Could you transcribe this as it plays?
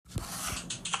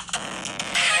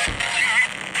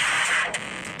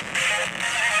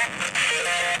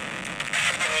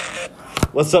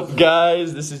What's up,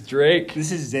 guys? This is Drake.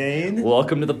 This is Zane.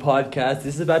 Welcome to the podcast.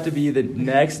 This is about to be the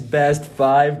next best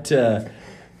 5 to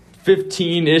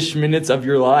 15-ish minutes of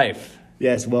your life.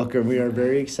 Yes, welcome. We are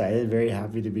very excited, very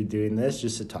happy to be doing this,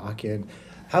 just to talk and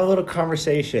have a little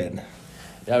conversation.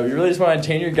 Yeah, we really just want to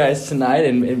entertain you guys tonight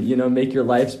and make your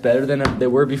lives better than they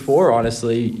were before,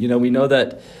 honestly. We know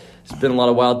that there's been a lot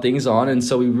of wild things on, and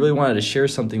so we really wanted to share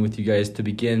something with you guys to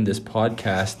begin this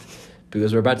podcast,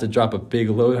 because we're about to drop a big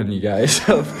load on you guys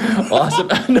of awesome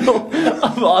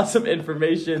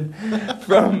information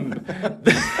from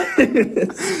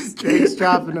Drake's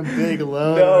dropping a big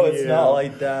load. No, it's not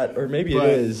like that. Or maybe it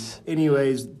is.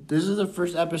 Anyways, this is the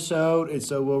first episode, and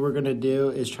so what we're going to do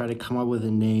is try to come up with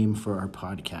a name for our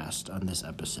podcast on this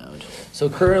episode. So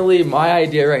currently, my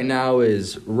idea right now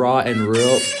is Raw and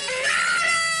Real.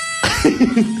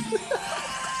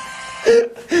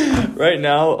 Right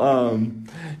now,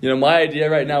 my idea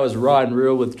right now is Raw and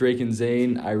Real with Drake and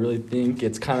Zane. I really think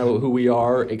it's kind of who we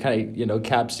are. It kind of,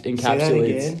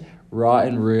 encapsulates Raw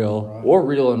and Real, or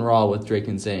Real and Raw with Drake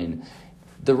and Zane.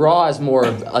 The Raw is more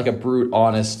of like a brute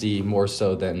honesty, more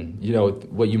so than,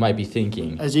 what you might be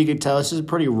thinking. As you can tell, this is a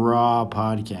pretty raw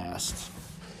podcast.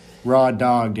 Raw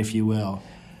dogged, if you will.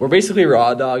 We're basically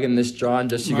raw dog in this, John,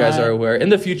 just so you guys are aware. In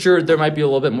the future, there might be a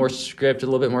little bit more script, a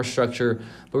little bit more structure.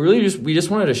 But really, we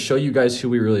just wanted to show you guys who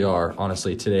we really are,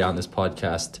 honestly, today on this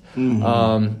podcast.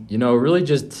 Mm-hmm. Really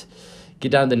just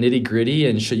get down to the nitty-gritty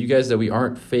and show you guys that we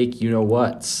aren't fake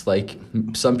you-know-whats, like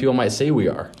some people might say we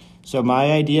are. So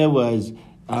my idea was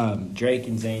Drake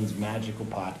and Zane's magical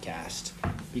podcast,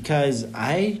 because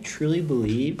I truly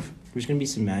believe there's going to be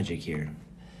some magic here.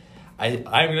 I'm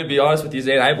going to be honest with you,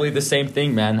 Zane. I believe the same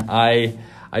thing, man. I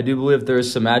do believe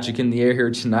there's some magic in the air here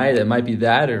tonight. It might be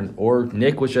that, or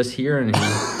Nick was just here and he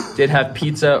did have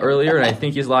pizza earlier, and I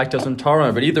think he's lactose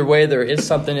intolerant. But either way, there is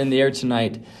something in the air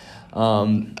tonight.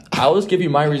 I'll just give you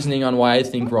my reasoning on why I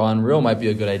think Raw and Real might be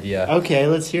a good idea. Okay,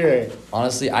 let's hear it.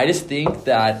 Honestly, I just think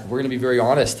that we're going to be very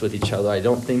honest with each other. I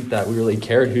don't think that we really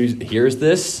care who hears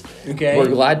this. Okay. We're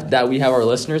glad that we have our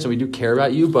listeners and we do care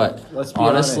about you, but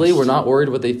honestly, honest. We're not worried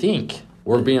what they think.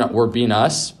 We're being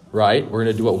us, right? We're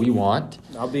going to do what we want.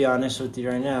 I'll be honest with you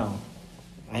right now.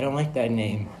 I don't like that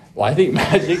name. Well, I think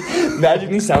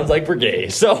magically sounds like we're gay.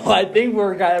 So I think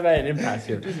we're kind of at an impasse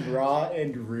here. Does Raw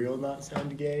and Real not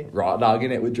sound gay? Raw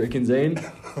dogging it with Drake and Zane.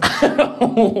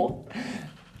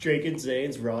 Drake and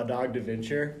Zane's Raw Dogged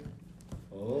Adventure.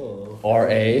 Oh.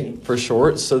 RA for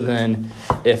short. So then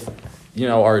if,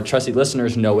 our trusty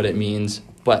listeners know what it means,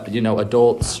 but,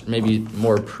 adults, maybe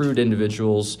more prude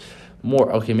individuals,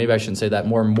 maybe I shouldn't say that,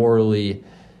 more morally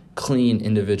clean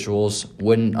individuals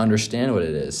wouldn't understand what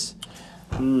it is.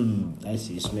 I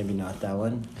see. So maybe not that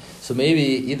one. So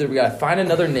maybe either we gotta find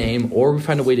another name, or we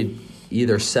find a way to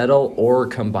either settle or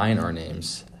combine our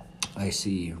names. I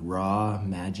see. Raw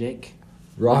Magic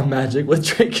with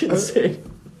Drake and Zane.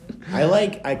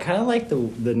 I kind of like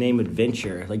the name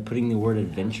Adventure, like putting the word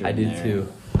adventure in there. I do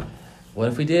too. What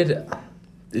if we did?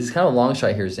 This is kind of a long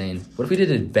shot here, Zane. What if we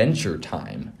did Adventure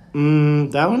Time?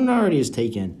 That one already is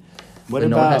taken. No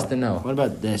one has to know. What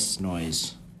about this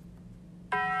noise?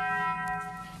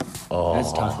 Oh,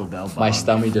 that's Taco Bell bomb. My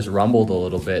stomach just rumbled a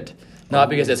little bit. Not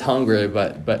because it's hungry,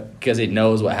 but because it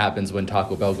knows what happens when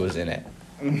Taco Bell goes in it.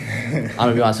 I'm going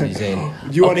to be honest with you, Zane.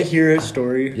 Do you want to hear a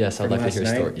story? Yes, I'd like to hear a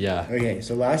story. Yeah. Okay,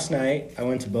 so last night I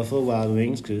went to Buffalo Wild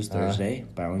Wings because it was Thursday.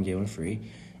 Buy one, get one free.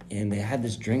 And they had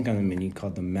this drink on the menu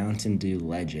called the Mountain Dew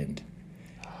Legend.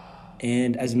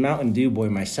 And as a Mountain Dew boy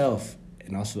myself,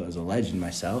 and also as a legend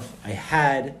myself, I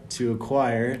had to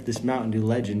acquire this Mountain Dew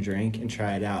Legend drink and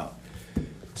try it out.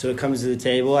 So it comes to the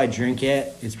table, I drink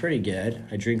it. It's pretty good.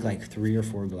 I drink like 3 or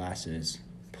 4 glasses,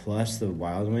 plus the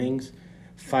Wild Wings.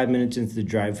 5 minutes into the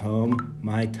drive home,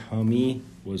 my tummy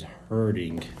was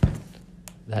hurting.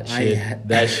 That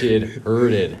shit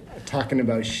hurted. Talking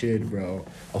about shit, bro.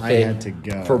 Okay, I had to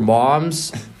go. For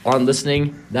moms on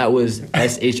listening, that was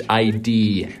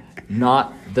SHID,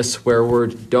 not the swear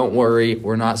word. Don't worry,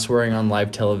 we're not swearing on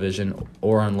live television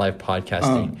or on live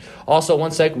podcasting. Also,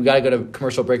 one sec, we gotta go to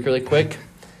commercial break really quick.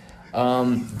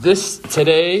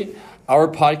 Today, our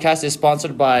podcast is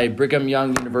sponsored by Brigham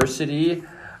Young University,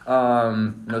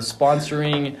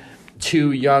 sponsoring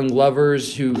 2 young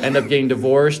lovers who end up getting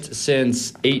divorced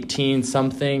since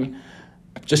 18-something.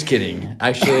 Just kidding.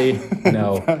 Actually,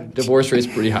 no. Divorce rate's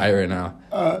pretty high right now.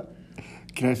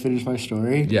 Can I finish my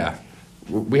story? Yeah.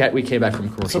 We came back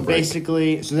from commercial break.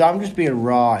 Basically, I'm just being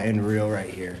raw and real right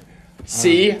here.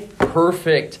 See?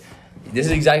 Perfect. This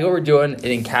is exactly what we're doing.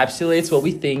 It encapsulates what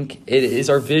we think. It is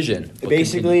our vision.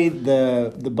 Basically,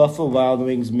 the Buffalo Wild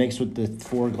Wings mixed with the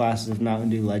 4 glasses of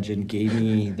Mountain Dew Legend gave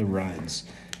me the runs.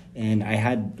 And I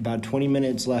had about 20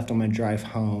 minutes left on my drive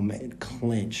home. It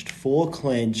full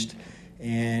clinched,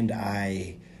 and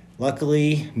I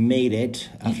luckily made it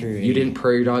after. You didn't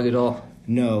prairie dog at all?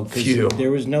 No, because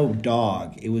there was no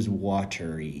dog. It was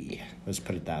watery. Let's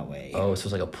put it that way. Oh, so it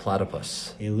was like a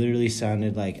platypus. It literally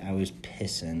sounded like I was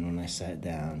pissing when I sat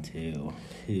down, too.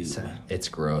 It's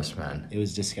gross, man. It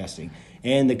was disgusting.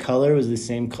 And the color was the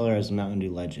same color as Mountain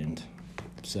Dew Legend.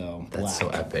 So, black. That's so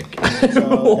epic.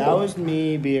 So, that was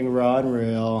me being raw and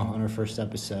real on our first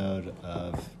episode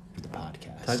of the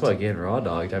podcast. Talk about getting raw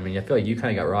dogged. I mean, I feel like you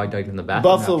kind of got raw dogged in the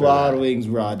bathroom. Buffalo Wild Wings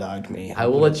raw dogged me. I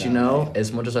will let you know,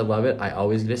 as much as I love it, I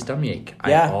always get a stomachache.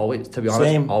 Yeah. I always, to be honest,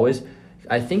 Same.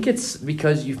 I think it's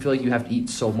because you feel like you have to eat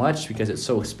so much because it's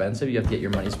so expensive. You have to get your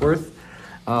money's worth.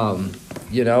 I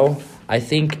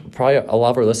think probably a lot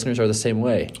of our listeners are the same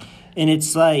way. And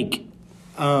it's like,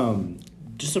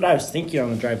 just what I was thinking on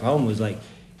the drive home was like,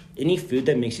 any food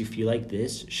that makes you feel like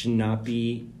this should not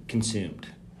be consumed.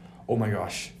 Oh my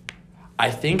gosh.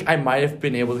 I think I might have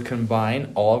been able to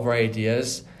combine all of our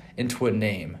ideas into a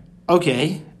name.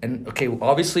 Okay. And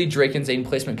obviously Drake and Zane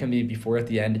placement can be before at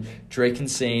the end. Drake and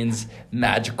Zane's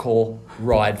magical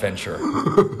raw adventure.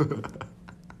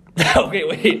 Okay,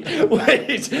 wait.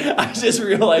 I just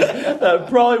realized that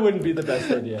probably wouldn't be the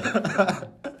best idea.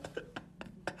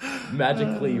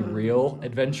 Magically real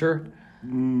adventure.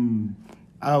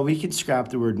 We could scrap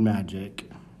the word magic.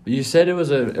 You said it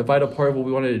was a vital part of what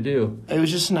we wanted to do. It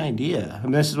was just an idea. I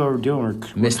mean, this is what we're doing. We're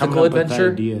Mystical coming up with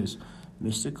adventure? ideas.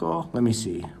 Mystical? Let me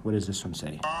see. What does this one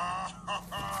say? Oh,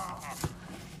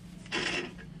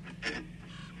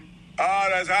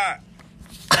 that's hot.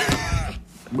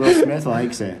 Will Smith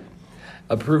likes it.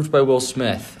 Approved by Will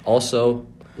Smith. Also,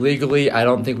 legally, I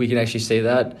don't think we can actually say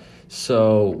that.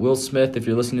 So, Will Smith, if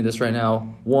you're listening to this right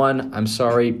now, 1, I'm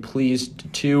sorry. Please,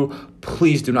 2,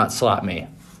 please do not slap me.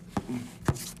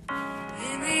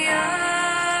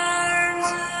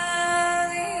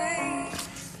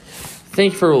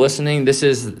 Thank you for listening. This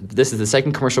is the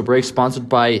second commercial break sponsored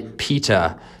by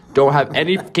PETA. Don't have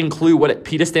any fucking clue what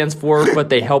PETA stands for, but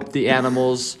they help the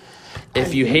animals.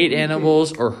 If you hate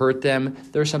animals or hurt them,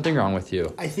 there's something wrong with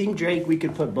you. I think, Drake, we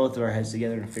could put both of our heads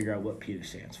together and figure out what PETA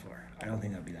stands for. I don't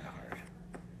think that'd be that hard.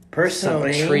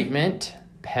 Personally... Treatment,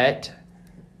 pet.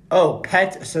 Oh,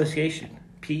 Pet Association.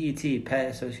 PET, Pet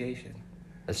Association.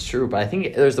 That's true, but I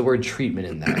think there's the word treatment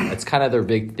in there. That's kind of their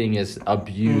big thing is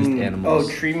abused animals.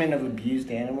 Oh, treatment of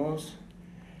abused animals?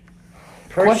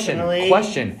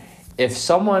 Question. If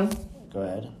someone Go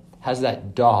ahead. has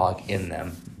that dog in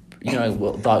them,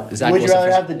 Zach Would you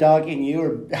rather have the dog in you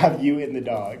or have you in the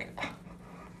dog?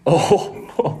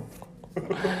 Oh.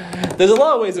 There's a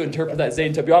lot of ways to interpret that,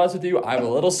 Zane. To be honest with you, I'm a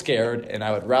little scared, and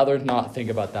I would rather not think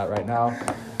about that right now.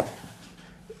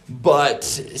 But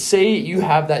say you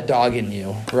have that dog in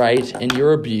you, right? And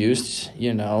you're abused,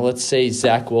 Let's say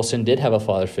Zach Wilson did have a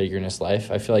father figure in his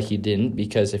life. I feel like he didn't,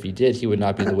 because if he did, he would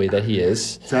not be the way that he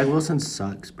is. Zach Wilson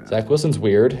sucks, bro. Zach Wilson's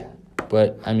weird,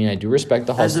 but, I do respect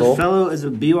the hustle. As a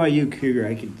BYU Cougar,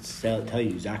 I could tell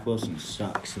you Zach Wilson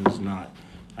sucks. He's not.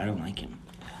 I don't like him.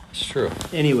 It's true.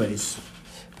 Anyways.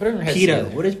 Put it in your head. PETA.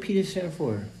 What does PETA stand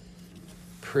for?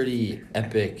 Pretty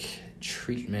epic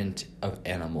treatment of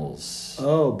animals.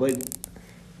 Oh, but...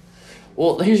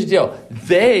 Well, here's the deal.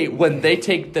 When they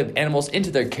take the animals into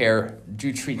their care,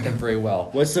 do treat them very well.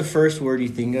 What's the first word you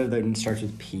think of that starts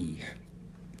with P?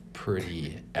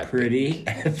 Pretty epic. Pretty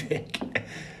epic.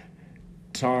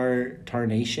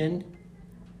 Tarnation?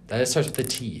 That starts with a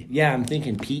T. Yeah, I'm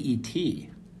thinking PET.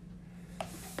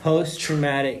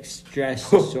 Post-traumatic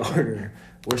stress disorder.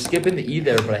 We're skipping the E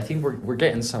there, but I think we're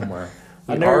getting somewhere.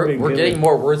 We're getting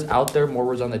more words out there, more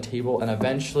words on the table, and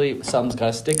eventually something's got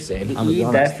to stick, Zane. The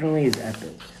E definitely is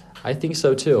epic. I think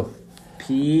so, too.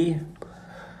 P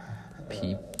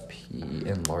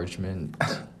enlargement.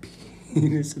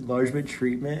 Penis enlargement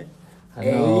treatment. I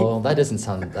know. That doesn't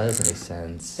make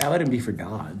sense. That wouldn't be for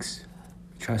dogs.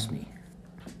 Trust me.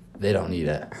 They don't need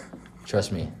it.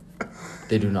 Trust me.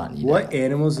 They do not need it. What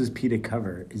animals does PETA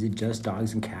cover? Is it just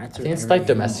dogs and cats? I think it's like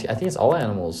domestic. I think it's all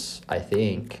animals. I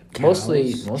think Cows,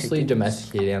 mostly chickens?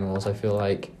 domesticated animals. I feel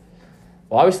like,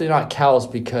 well, obviously not cows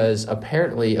because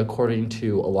apparently, according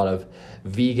to a lot of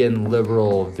vegan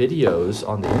liberal videos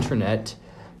on the internet,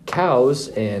 cows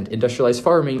and industrialized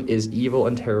farming is evil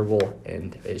and terrible,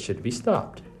 and it should be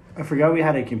stopped. I forgot we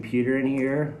had a computer in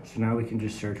here, so now we can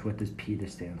just search what does PETA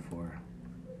stand for.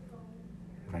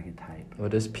 if I could type.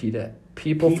 What is PETA?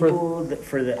 People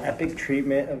for the epic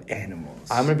treatment of animals.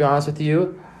 I'm gonna be honest with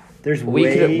you.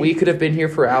 We could have been here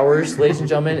for hours, ladies and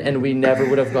gentlemen, and we never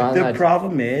would have gone. The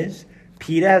problem is,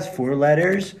 PETA has 4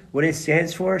 letters. What it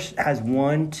stands for has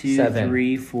 1, 2, 7.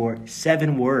 3, 4,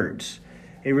 7 words.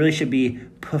 It really should be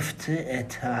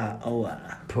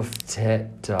Puftetoa.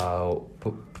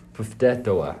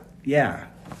 Puftetoa. Yeah.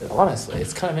 Honestly,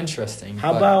 it's kind of interesting.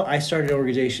 How about I started an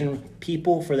organization,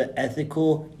 People for the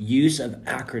Ethical Use of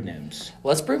Acronyms.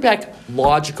 Let's bring back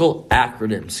logical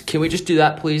acronyms. Can we just do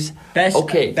that, please? Best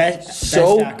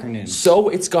acronyms. So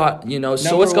it's got,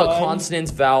 it's got 1,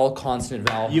 consonants, vowel, consonant,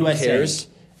 vowel. USA. Who cares?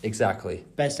 Exactly.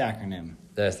 Best acronym.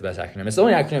 That's the best acronym. It's the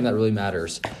only acronym that really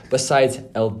matters besides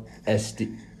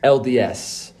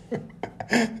LDS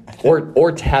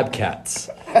or TabCats.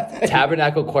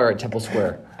 Tabernacle Choir at Temple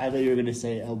Square. I thought you were going to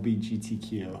say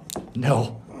LBGTQ.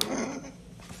 No.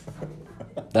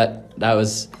 That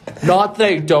was not that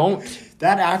I don't.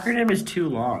 That acronym is too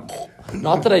long.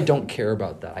 Not that I don't care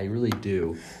about that. I really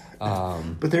do.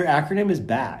 But their acronym is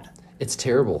bad. It's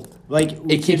terrible. Like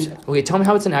it keeps. Okay, tell me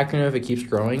how it's an acronym if it keeps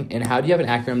growing, and how do you have an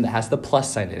acronym that has the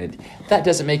plus sign in it? That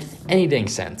doesn't make any dang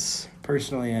sense.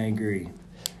 Personally, I agree.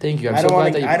 Thank you. I'm so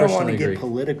glad that you I don't personally want to agree. get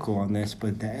political on this,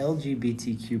 but the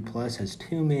LGBTQ plus has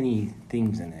too many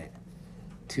things in it.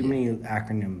 Too many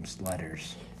acronyms,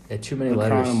 letters. Yeah, too many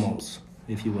letters. Acronymals,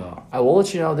 if you will. I will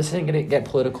let you know, this isn't going to get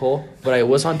political, but I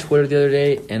was on Twitter the other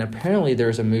day, and apparently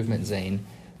there's a movement, Zane,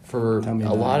 for a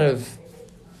lot of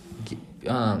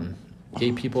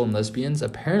gay people and lesbians.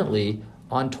 Apparently,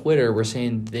 on Twitter, we're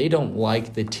saying they don't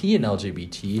like the T in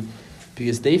LGBT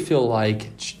because they feel like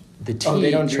the T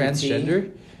they don't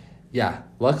transgender. T? Yeah,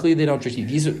 luckily they don't drink tea.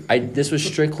 This was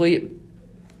strictly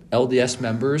LDS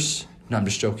members. No, I'm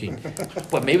just joking.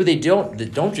 But maybe they don't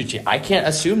drink tea. I can't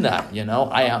assume that,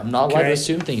 I am not allowed to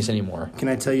assume things anymore. Can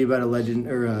I tell you about a legend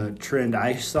or a trend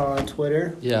I saw on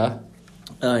Twitter? Yeah.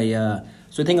 So I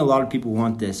think a lot of people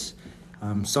want this.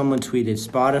 Someone tweeted,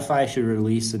 Spotify should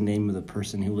release the name of the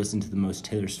person who listened to the most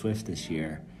Taylor Swift this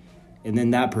year. And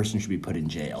then that person should be put in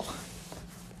jail.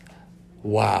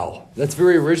 Wow. That's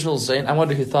very original, Zane. I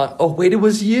wonder who thought, oh, wait, it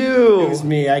was you. It was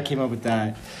me. I came up with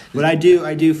that. But I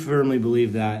do firmly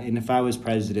believe that. And if I was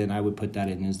president, I would put that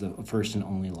in as the first and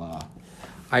only law.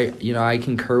 I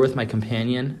concur with my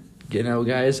companion,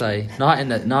 guys.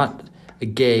 Not a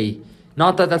gay,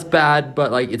 not that that's bad,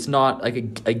 but it's not like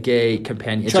a gay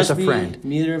companion. It's just a friend.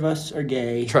 Neither of us are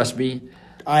gay. Trust me.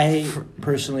 I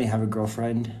personally have a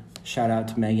girlfriend. Shout out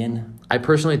to Megan. I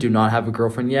personally do not have a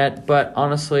girlfriend yet, but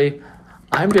honestly,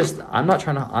 I'm a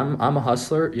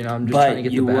hustler, I'm just trying to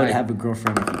get the bag. But you would have a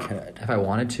girlfriend if you could. If I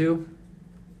wanted to?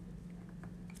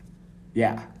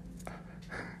 Yeah.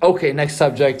 Okay, next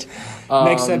subject.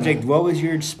 Next subject. What was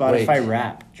your Spotify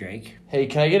rap, Drake? Hey,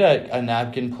 can I get a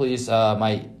napkin, please?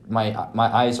 My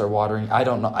eyes are watering. I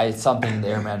don't know. It's something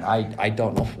there, man. I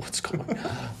don't know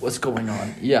what's going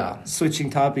on. Yeah.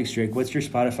 Switching topics, Drake. What's your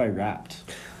Spotify Wrapped?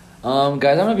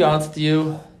 Guys, I'm gonna be honest with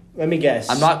you. Let me guess.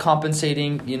 I'm not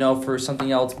compensating, for something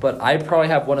else, but I probably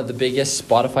have one of the biggest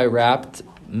Spotify Wrapped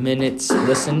minutes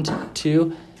listened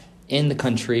to in the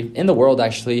country, in the world,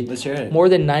 actually. Let's hear it. More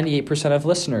than 98% of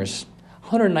listeners.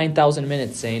 109,000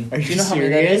 minutes, Zane. Are you know how many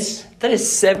that is? That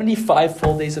is 75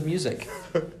 full days of music.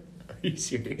 Are you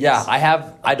serious? Yeah,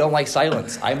 I don't like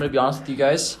silence. I'm going to be honest with you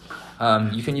guys.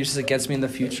 You can use this against me in the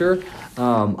future.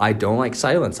 I don't like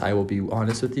silence. I will be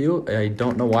honest with you. I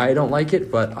don't know why I don't like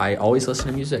it, but I always listen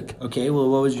to music. Okay, well,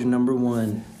 what was your number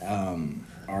one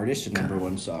artist and number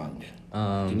one song?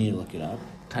 You need to look it up.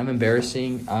 Kind of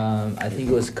embarrassing. I think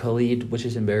it was Khalid, which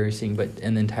is embarrassing,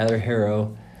 and then Tyler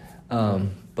Harrow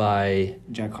by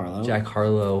Jack Harlow. Jack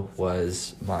Harlow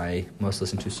was my most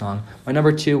listened to song. My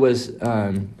number 2 was...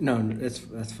 no, that's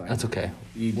fine. That's okay.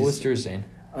 What was yours, Zane?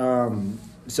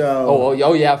 So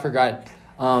Oh yeah, I forgot.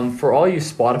 For all you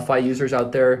Spotify users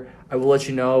out there, I will let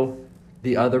you know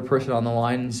the other person on the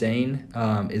line, Zane,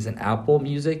 is an Apple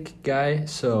Music guy.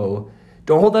 So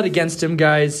don't hold that against him,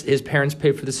 guys. His parents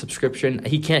paid for the subscription.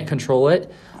 He can't control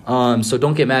it. So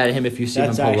don't get mad at him if you see him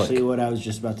in public. That's actually what I was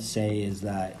just about to say, is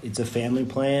that it's a family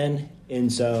plan,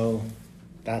 and so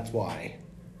that's why.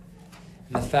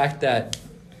 And the fact that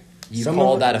you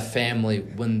call that a family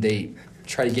when they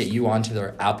try to get you onto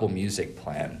their Apple Music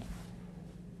plan.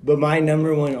 But my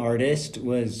number one artist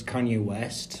was Kanye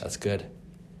West. That's good.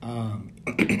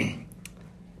 And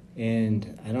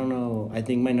I don't know. I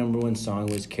think my number one song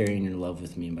was "Carrying Your Love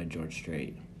with Me" by George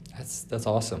Strait. That's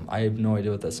awesome. I have no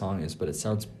idea what that song is, but it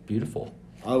sounds beautiful.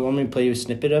 Want me to play you a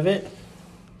snippet of it?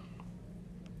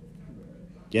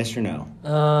 Yes or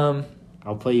no?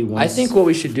 I'll play you once. I think what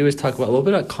we should do is talk about a little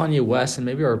bit about Kanye West and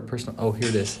maybe our personal... Oh, here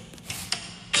it is.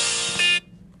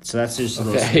 So that's just a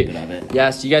little snippet of it. Yeah,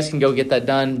 so you guys can go get that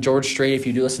done. George Strait, if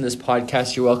you do listen to this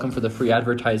podcast, you're welcome for the free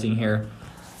advertising here.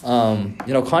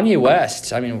 Kanye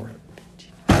West,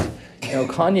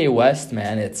 Kanye West,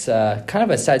 man, it's kind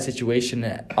of a sad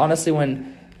situation. Honestly,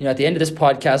 when, at the end of this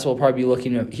podcast, we'll probably be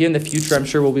looking, here in the future, I'm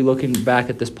sure we'll be looking back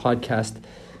at this podcast,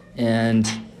 and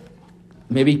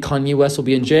maybe Kanye West will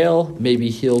be in jail, maybe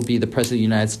he'll be the president of the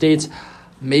United States,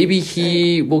 maybe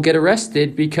he will get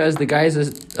arrested because the guy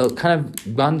has kind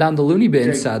of gone down the loony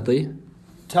bin, sadly.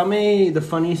 Tell me the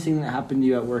funniest thing that happened to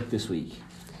you at work this week.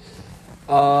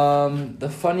 The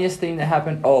funniest thing that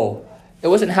happened... Oh, it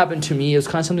wasn't happened to me. It was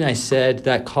kind of something I said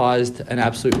that caused an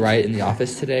absolute riot in the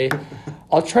office today.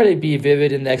 I'll try to be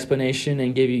vivid in the explanation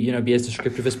and give you, be as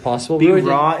descriptive as possible. Be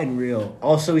raw and real.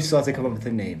 Also, we still have to come up with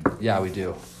a name. Yeah, we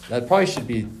do. That probably should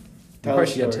be... Probably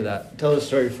should get to that. Tell the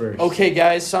story first. Okay,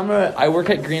 guys. So I work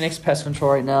at Green X Pest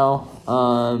Control right now.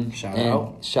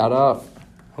 Shout out.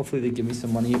 Hopefully they give me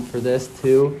some money for this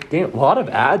too. Dang, a lot of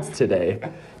ads today.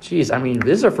 Jeez,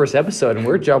 this is our first episode and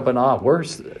we're jumping off. We're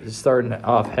starting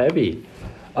off heavy.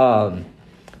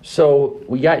 So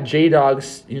we got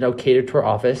J-Dogs, catered to our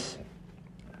office.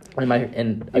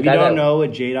 If you don't know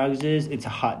what J-Dogs is, it's a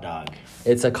hot dog.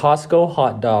 It's a Costco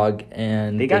hot dog,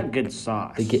 and they got good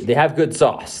sauce. They have good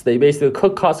sauce. They basically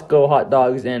cook Costco hot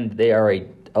dogs, and they are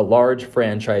a large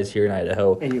franchise here in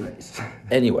Idaho.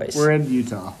 Anyways, we're in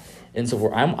Utah, and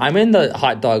so I'm in the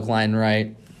hot dog line,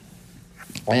 right?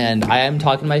 And I am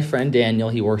talking to my friend Daniel.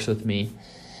 He works with me.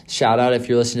 Shout out if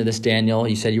you're listening to this, Daniel.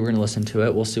 You said you were going to listen to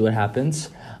it. We'll see what happens.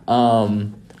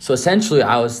 So essentially,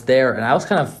 I was there, and I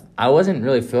wasn't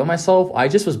really feeling myself. I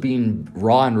just was being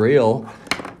raw and real.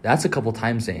 That's a couple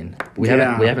times, Zane. We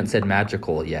haven't said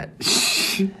magical yet.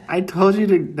 I told you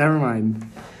to. Never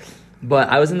mind. But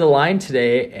I was in the line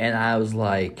today, and I was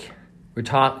like, we're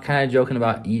kind of joking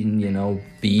about eating,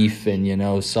 beef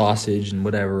and sausage and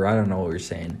whatever. I don't know what we were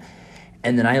saying.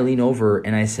 And then I lean over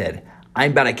and I said,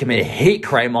 I'm about to commit a hate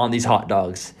crime on these hot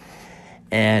dogs.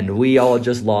 And we all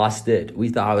just lost it. We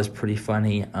thought it was pretty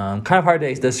funny. Kind of hard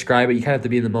to describe it. You kind of have to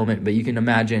be in the moment, but you can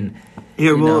imagine.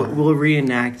 Here, we'll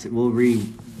reenact. We'll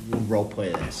role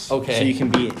play this. Okay. So you can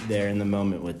be there in the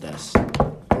moment with us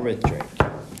or with Drake.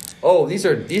 Oh,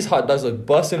 these hot dogs look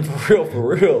busting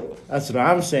for real. That's what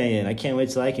I'm saying. I can't wait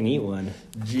till I can eat one.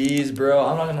 Jeez, bro.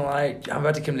 I'm not gonna lie. I'm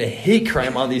about to commit a hate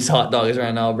crime on these hot dogs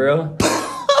right now, bro. Drake,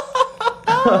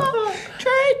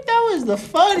 that was the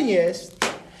funniest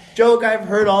joke I've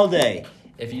heard all day.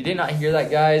 If you did not hear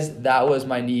that, guys, that was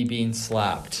my knee being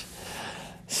slapped.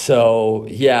 So,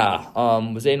 yeah.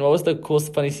 Zane, what was the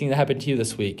coolest, funniest thing that happened to you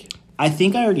this week? I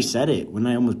think I already said it when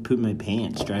I almost pooped my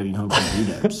pants driving home from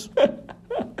B-dubs.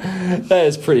 That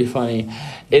is pretty funny.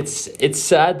 It's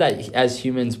sad that as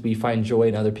humans we find joy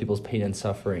in other people's pain and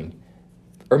suffering.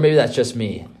 Or maybe that's just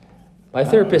me. My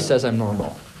therapist says I'm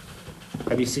normal.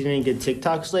 Have you seen any good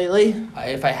TikToks lately?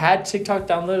 If I had TikTok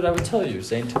downloaded, I would tell you,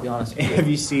 Zane, to be honest with you. Have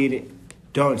you seen it?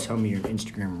 Don't tell me you're an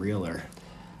Instagram reeler.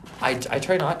 I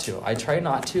try not to.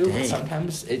 But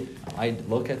sometimes I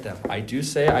look at them. I do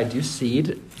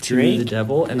seed to the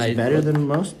devil, and better than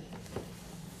most.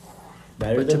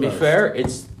 But to be fair,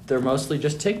 they're mostly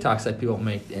just TikToks that people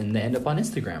make, and they end up on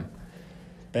Instagram.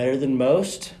 Better than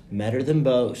most, better than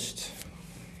boast.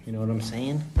 You know what I'm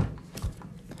saying?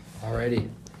 Alrighty.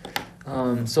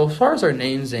 So as far as our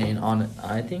name, Zane,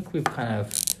 I think we've kind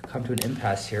of come to an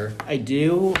impasse here. I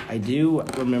do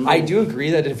remember. I do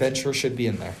agree that adventure should be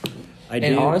in there.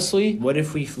 And honestly, what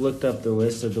if we looked up the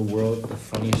list of the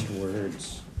funniest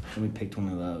words and we picked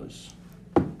one of those?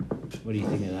 What do you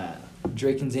think of that?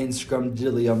 Drake and Zane's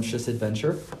scrumdiddlyumptious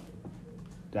adventure.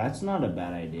 That's not a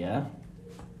bad idea.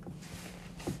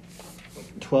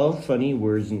 12 funny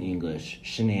words in English.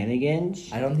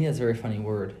 Shenanigans. I don't think that's a very funny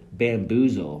word.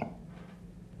 Bamboozle.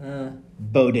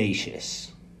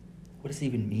 Bodacious. What does it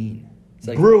even mean? It's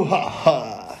like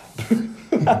brouhaha.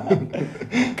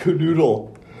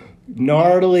 Canoodle.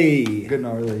 Gnarly.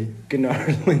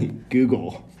 Gnarly.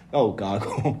 Google. Oh,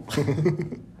 goggle.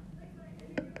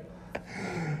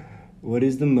 What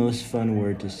is the most fun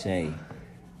word to say?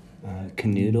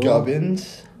 Canoodle?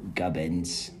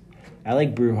 Gubbins. I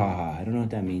like brouhaha. I don't know what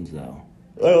that means, though.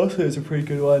 I also think it's a pretty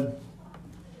good one.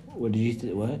 What did you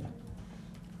say? What?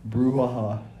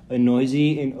 Brouhaha. A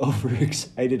noisy and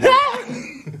overexcited...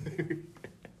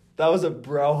 That was a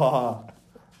brouhaha.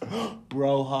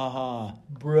 Brouhaha.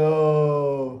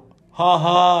 Bro.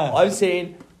 Ha-ha. I'm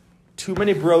saying too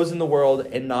many bros in the world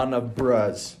and not enough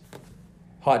bras.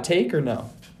 Hot take or no?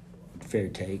 Fair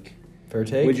take. Fair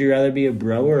take? Would you rather be a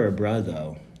bro or a bra,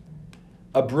 though?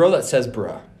 A bro that says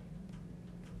bruh.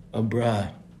 A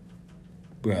bruh.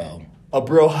 Bro. A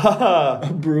bro, haha. A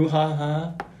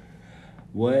brouhaha.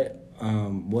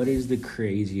 What is the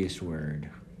craziest word?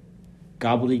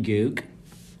 Gobbledygook.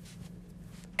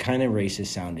 Kind of racist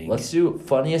sounding. Let's do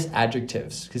funniest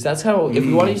adjectives. Because that's how, if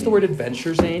we want to use the word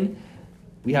adventure, Zane,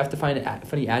 we have to find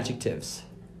funny adjectives.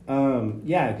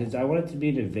 Yeah, because I want it to be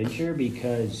an adventure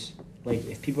because, like,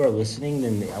 if people are listening,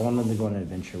 then I want them to go on an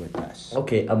adventure with us.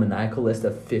 Okay, a maniacal list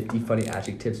of 50 funny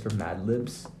adjectives for Mad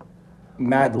Libs.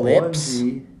 Mad Libs.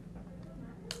 OMG.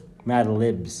 Mad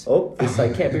Libs. Oh, this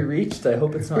site can't be reached. I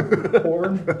hope it's not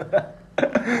porn.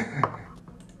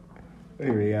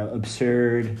 There we go.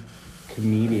 Absurd.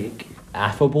 Comedic.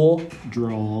 Affable.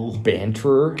 Droll.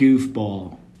 Banter.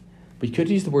 Goofball. We could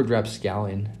use the word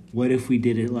rapscallion. What if we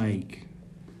did it like...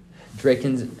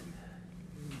 Draken's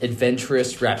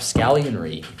adventurous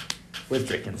rapscallionry with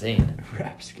Drake and Zane.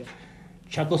 Rapscallion.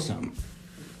 Chucklesome.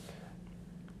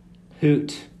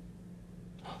 Hoot.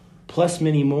 Plus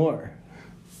many more.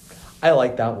 I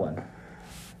like that one.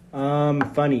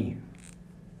 Funny.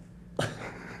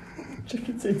 Drake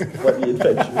and Zane's funny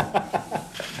adventure.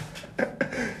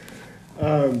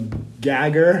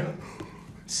 Gagger.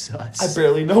 Sus. I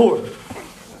barely know her.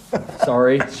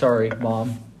 Sorry,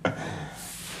 Mom.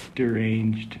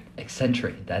 Deranged.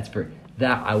 Eccentric. That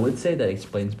I would say that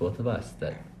explains both of us.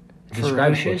 That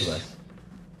describes Ferocious. both of us.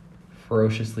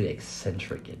 Ferociously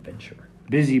eccentric adventure.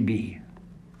 Busy bee.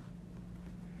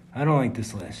 I don't like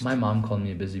this list. My mom called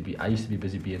me a busy bee. I used to be a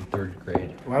busy bee in 3rd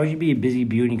grade. Why would you be a busy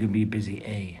bee when you could be busy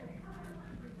A?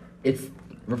 It's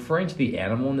referring to the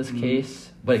animal in this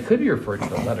case, but it could be referring to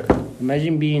the letter.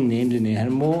 Imagine being named an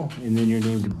animal and then you're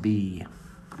named a bee.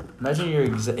 Imagine your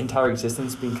entire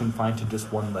existence being confined to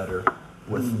just one letter,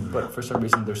 but for some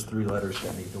reason there's 3 letters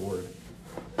that make the word.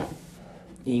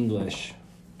 English.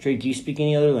 Drake, do you speak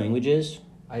any other languages?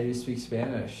 I do speak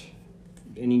Spanish.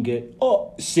 And you get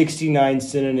 69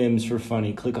 synonyms for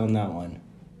funny. Click on that one.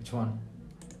 Which one?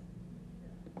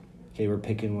 Okay, we're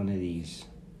picking one of these.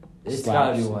 It's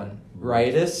Slaps. gotta be one.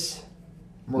 Rightus.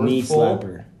 Knee Mirthful.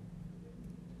 slapper.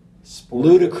 Sport.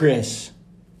 Ludicrous.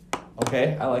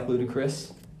 Okay, I like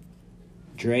ludicrous.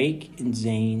 Drake and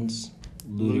Zane's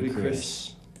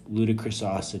ludicrous.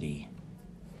 Ludicrousosity.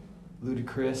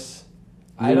 Ludicrous.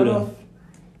 I don't know.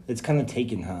 It's kind of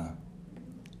taken, huh?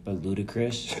 But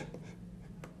ludicrous.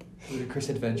 Ludicrous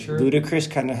adventure. Ludicrous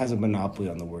kind of has a monopoly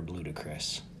on the word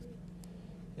ludicrous.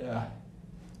 Yeah.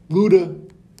 Luda.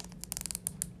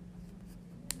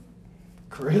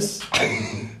 Chris.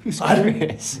 Who's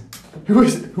Chris?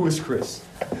 Who is Chris?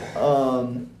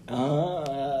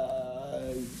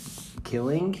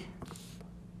 Killing.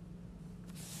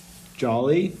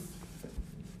 Jolly.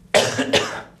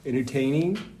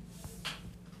 Entertaining.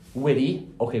 Witty.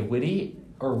 Okay, witty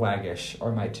or waggish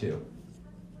are my 2.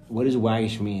 What does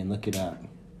waggish mean? Look it up.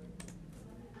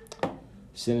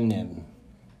 Synonym.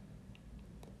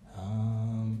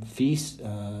 Feast.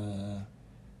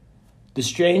 The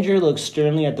stranger looked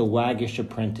sternly at the waggish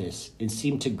apprentice and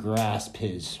seemed to grasp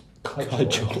his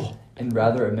cudgel. In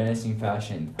rather a menacing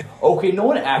fashion. Okay, no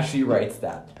one actually writes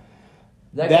that.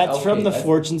 That's from The that's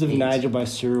Fortunes of 8. Nigel by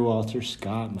Sir Walter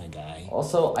Scott, my guy.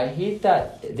 Also, I hate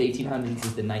that the 1800s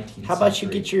is the 19th How about you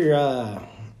century. get your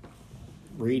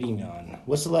reading on?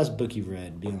 What's the last book you've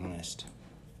read? Be honest.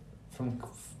 From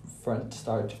front to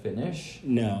start to finish?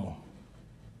 No.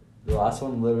 The last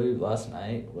one, literally last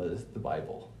night, was the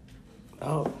Bible.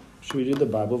 Oh, should we do the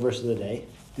Bible verse of the day?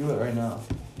 Do it right now.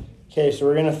 Okay, so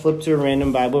we're going to flip to a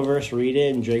random Bible verse, read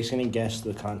it, and Drake's going to guess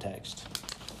the context.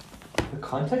 The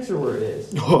context or where it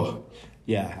is? Oh,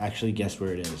 yeah, actually guess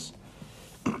where it is.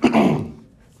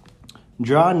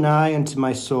 Draw nigh unto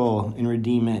my soul and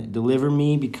redeem it. Deliver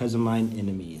me because of mine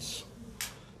enemies.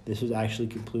 This was actually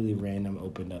completely random,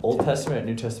 opened up. Old Testament,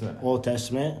 New Testament. Old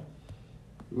Testament.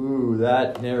 Ooh,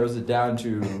 that narrows it down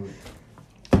to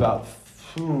about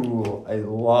a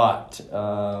lot.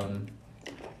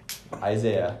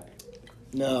 Isaiah.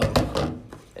 No.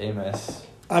 Amos.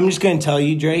 I'm just going to tell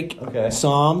you, Drake. Okay.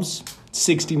 Psalms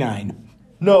 69.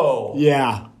 No.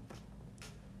 Yeah.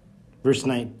 Verse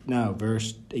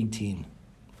 18.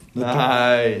 Look up.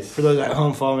 Nice. For those at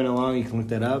home following along, you can look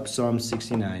that up. Psalm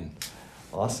 69.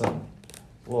 Awesome.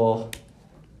 Well,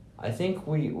 I think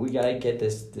we gotta get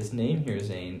this name here,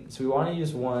 Zane. So we want to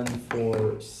use one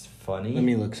for funny. Let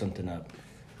me look something up.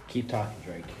 Keep talking,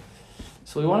 Drake.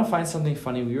 So we want to find something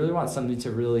funny. We really want something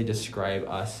to really describe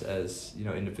us as,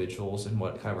 individuals and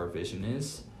what kind of our vision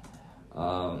is.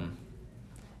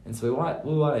 And so what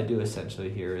we want to do essentially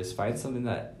here is find something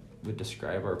that would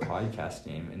describe our podcast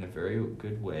name in a very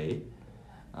good way.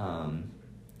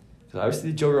 Because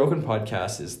obviously the Joe Rogan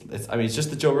podcast it's just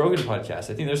the Joe Rogan podcast.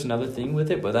 I think there's another thing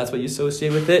with it, but that's what you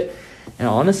associate with it. And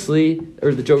honestly,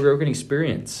 or the Joe Rogan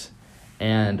experience.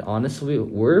 And honestly,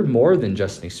 we're more than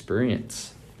just an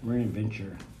experience. We're an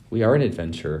adventure. We are an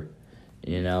adventure,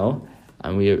 you know?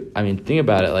 And think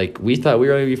about it. Like, we thought we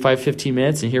were going to be 15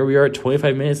 minutes, and here we are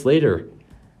 25 minutes later.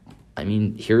 I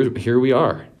mean, here we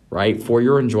are, right? For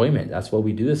your enjoyment. That's what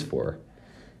we do this for.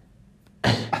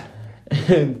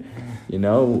 And, you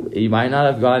know, you might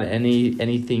not have gotten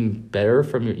anything better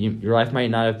from your life might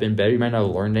not have been better. You might not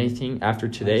have learned anything after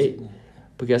today.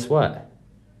 But guess what?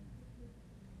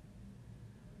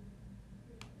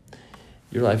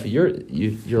 Your life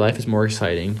is more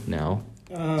exciting now.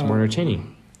 It's more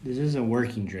entertaining. This isn't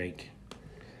working, Drake.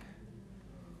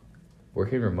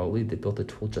 Working remotely, they built a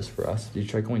tool just for us. Did you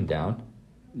try going down?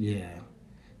 Yeah.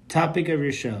 Topic of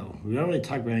your show. We don't really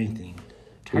talk about anything.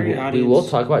 We will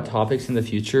talk about topics in the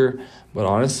future, but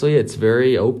honestly, it's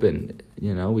very open.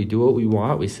 You know, we do what we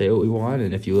want, we say what we want,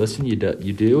 and if you listen, you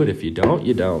do, and if you don't,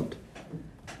 you don't.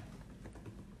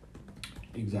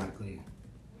 Exactly.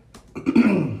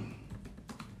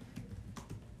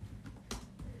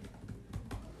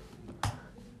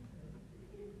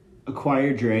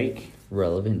 Acquire Drake.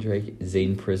 Relevant Drake.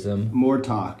 Zane Prism. More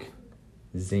talk.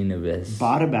 Zane Abyss.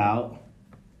 Bought about.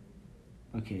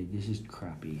 Okay, this is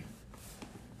crappy.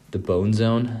 The Bone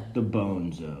Zone. The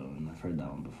Bone Zone. I've heard that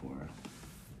one before.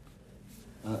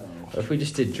 Uh-oh. What if we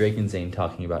just did Drake and Zane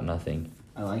talking about nothing?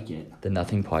 I like it. The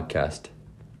Nothing Podcast.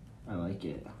 I like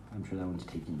it. I'm sure that one's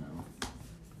taken though.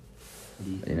 What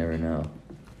do you think? You never know.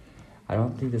 I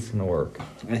don't think this is going to work.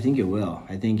 I think it will.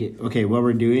 Okay, what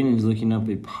we're doing is looking up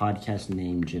a podcast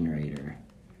name generator.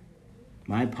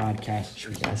 My podcast...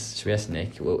 Should we ask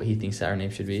Nick what he thinks our name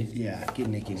should be? Yeah, get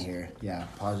Nick in here. Yeah,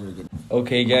 positive.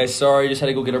 Okay, guys, sorry. Just had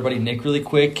to go get our buddy Nick really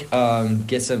quick.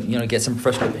 Get some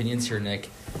professional opinions here, Nick.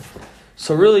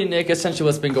 So really, Nick, essentially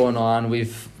what's been going on,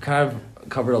 we've kind of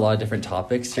covered a lot of different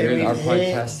topics here in our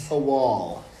podcast. A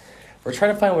wall. We're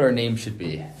trying to find what our name should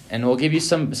be, and we'll give you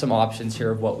some options here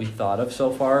of what we thought of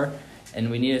so far, and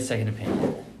we need a second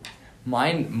opinion.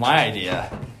 My idea,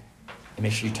 and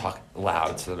make sure you talk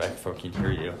loud so the microphone can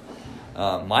hear you.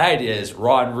 My idea is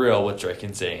raw and real with Drake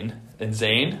and Zane. And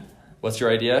Zane, what's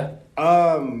your idea?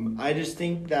 I just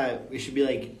think that we should be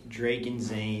like Drake and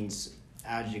Zane's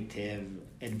adjective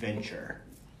adventure.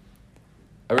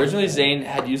 Originally, Zane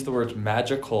had used the word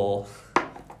magical.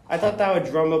 I thought that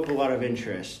would drum up a lot of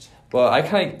interest. But I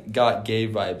kind of got gay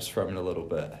vibes from it a little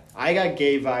bit. I got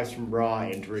gay vibes from raw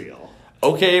and real.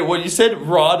 Okay, when you said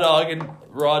raw dog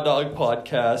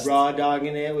podcast. Raw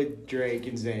dogging it with Drake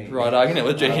and Zane. Raw dogging it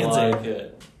with Drake and Zane. I like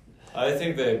it. I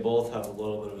think they both have a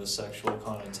little bit of a sexual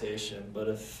connotation, but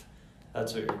if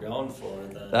that's what you're going for,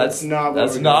 then That's not where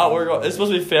we're going. It's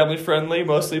supposed to be family friendly,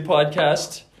 mostly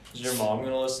podcast. Is your mom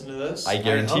gonna listen to this? I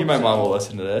guarantee my mom will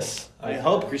listen to this. I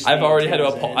hope Christine. I've already had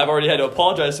to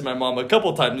apologize to my mom a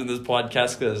couple times in this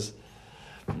podcast because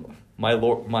my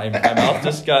mouth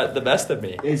just got the best of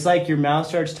me. It's like your mouth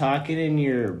starts talking and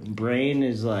your brain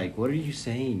is like, "What are you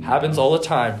saying?" Happens all the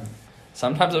time.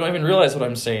 Sometimes I don't even realize what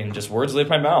I'm saying. Just words leave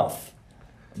my mouth.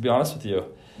 I'll be honest with you.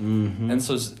 Mm-hmm. And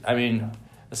so,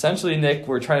 essentially, Nick,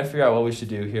 we're trying to figure out what we should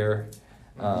do here.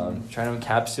 Trying to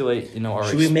encapsulate, our...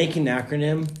 Should we make an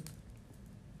acronym?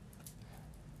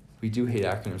 We do hate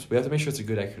acronyms. We have to make sure it's a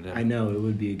good acronym. I know, it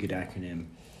would be a good acronym.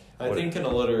 I think an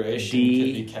alliteration could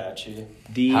be catchy.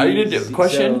 How are you going to do...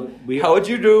 Question, how would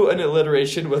you do an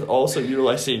alliteration with also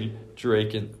utilizing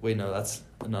Drake and... Wait, no, that's...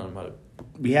 No, I'm not...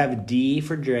 We have D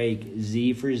for Drake,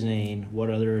 Z for Zane.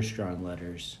 What other strong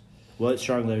letters? What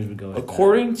strong letters would go with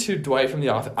According to Dwight from The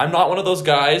Office, I'm not one of those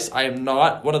guys. I am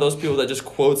not one of those people that just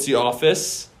quotes The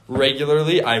Office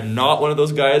regularly. I'm not one of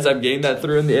those guys. I'm getting that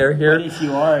through in the air here. But if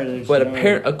you are,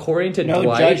 but according to no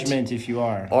Dwight, judgment if you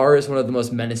are. R is one of the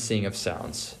most menacing of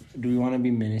sounds. Do we want to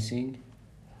be menacing?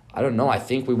 I don't know. I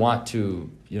think we want to,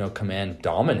 command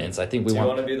dominance. I think we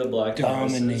want to be the black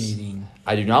dominating. menaces?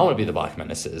 I do not want to be the black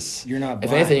menaces. You're not black.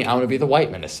 If anything, I want to be the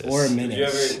white menaces. Or a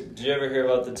menace. Did you ever hear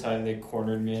about the time they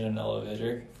cornered me in an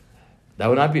elevator? That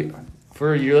would not be...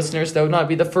 For your listeners, that would not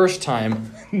be the first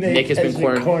time Nick has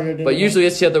been cornered. But usually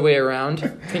it's the other way around.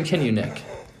 Continue, Nick.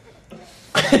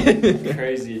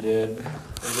 Crazy, dude.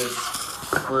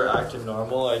 We're acting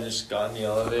normal. I just got in the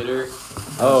elevator.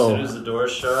 As soon as the door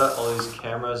shut, all these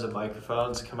cameras and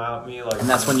microphones come out at me like. And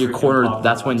that's when you cornered.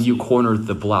 That's when you cornered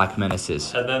the black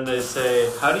menaces. And then they say,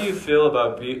 "How do you feel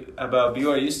about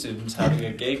BYU students having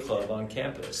a gay club on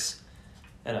campus?"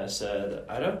 And I said,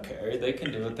 "I don't care. They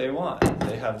can do what they want.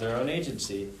 They have their own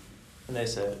agency." And they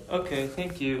said, okay,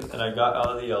 thank you. And I got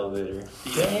out of the elevator.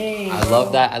 Dang, I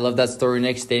love that. I love that story,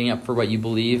 Nick. Standing up for what you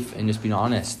believe and just being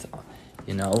honest.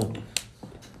 You know,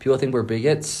 people think we're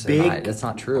bigots. That's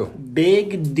not true.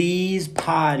 Big D's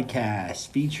podcast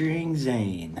featuring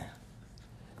Zane.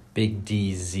 Big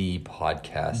DZ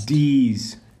podcast.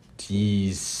 D's.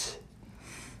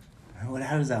 How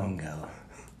does that one go?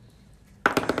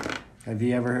 Have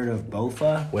you ever heard of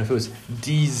Bofa? What if it was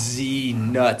DZ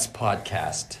Nuts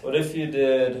podcast? What if you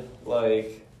did,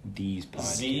 like, D's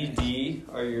podcast.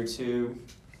 ZD are your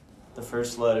the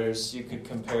first letters. You could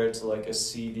compare it to, like, a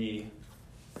CD.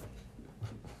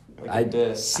 Like a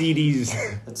disc. CDs.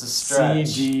 It's a stretch.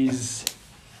 CGs.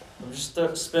 I'm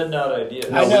just spitting out ideas.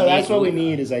 I know, that's what we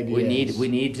need is ideas. We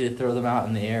need to throw them out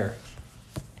in the air.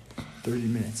 30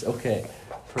 minutes. Okay.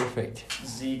 Perfect.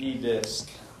 ZD disc.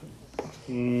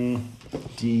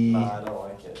 D. Nah, I don't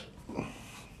like it.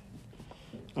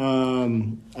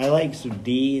 I like some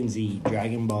D and Z.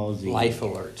 Dragon Ball Z. Life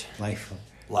Alert. Life.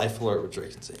 Life Alert with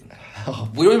Drake and Zane.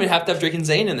 We don't even have to have Drake and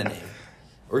Zane in the name.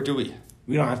 Or do we?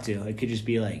 We don't have to. It could just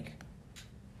be like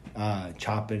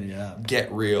chopping it up.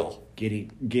 Get real.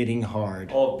 Getting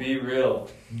hard. Oh, be real.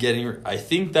 I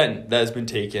think that has been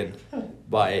taken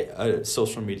by a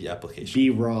social media application. Be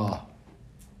raw.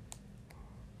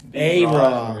 Be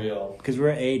raw. and real. Because we're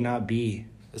A, not B.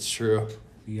 That's true.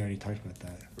 We already talked about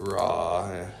that.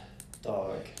 Raw.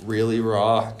 Dog. Really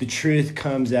raw. The truth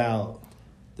comes out.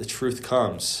 The truth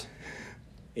comes.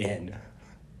 In.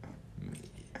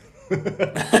 I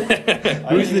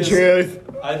Who's think the truth?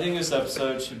 I think this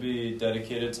episode should be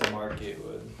dedicated to Mark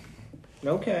Gatewood.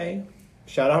 Okay.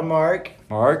 Shout out Mark.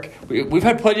 Mark. We've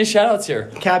had plenty of shout-outs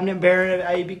here. Cabinet Baron of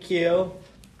ABQ.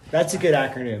 That's a good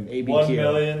acronym, ABQ. 1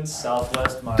 million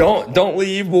Southwest miles. Don't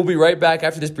leave. We'll be right back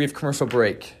after this brief commercial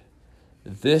break.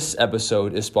 This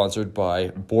episode is sponsored by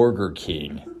Burger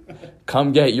King.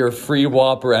 Come get your free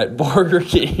Whopper at Burger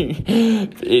King.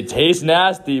 It tastes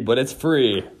nasty, but it's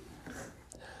free.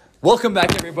 Welcome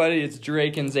back, everybody. It's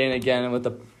Drake and Zane again with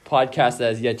the podcast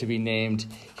that has yet to be named.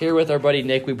 Here with our buddy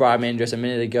Nick. We brought him in just a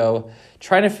minute ago,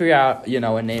 trying to figure out,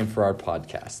 a name for our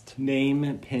podcast.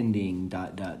 Name pending, ...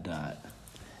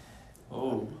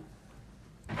 Oh.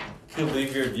 Could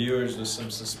leave your viewers with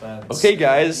some suspense. Okay,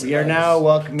 guys. We are now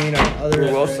welcoming our other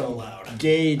You're welcome. So loud.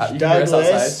 Gage You can hear us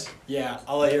Douglas. outside? Yeah,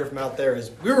 all I hear from out there is,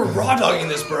 we were raw dogging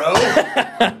this, bro.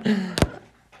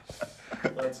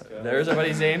 Let's go. There's our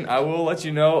buddy Zane. I will let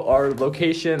you know our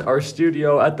location, our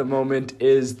studio at the moment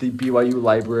is the BYU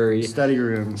Library Study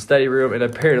room. and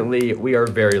apparently we are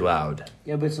very loud.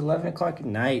 Yeah, but it's 11 o'clock at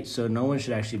night, so no one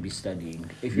should actually be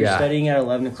studying. If you're Yeah. studying at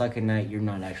 11 o'clock at night, you're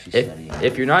not actually studying.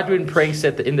 If you're not doing pranks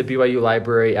in the BYU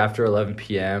Library after 11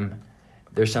 p.m.,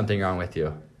 there's something wrong with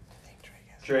you.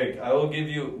 Drake, I will give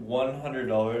you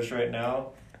 $100 right now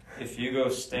if you go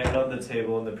stand on the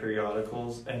table in the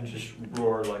periodicals and just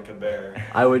roar like a bear.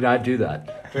 I would not do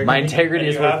that. Drake, My integrity and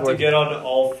is you have to worth get on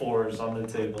all fours on the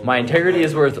table. My integrity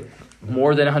is worth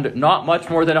more than not much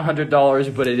more than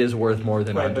 $100, but it is worth more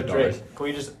than Wait, but $100. Drake, can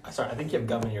we just, sorry, I think you have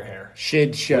gum in your hair.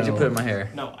 Shid show. What'd you put in my hair?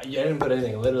 No, I didn't put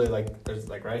anything. Literally, there's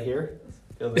right here.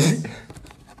 Feel this?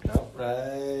 No,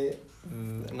 right.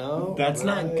 No. That's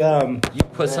not right. gum. You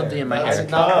put something in my That's hair.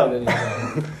 not put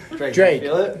anything. Drake, Drake. you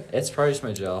feel it? It's probably just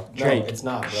my gel. Drake. No, it's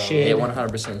not, bro. Shit. It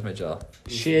 100% is my gel.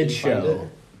 Shid Did you find show. it?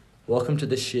 Welcome to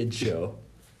the Shid Show.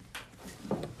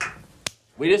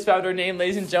 We just found our name,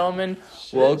 ladies and gentlemen.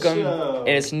 Welcome. Show.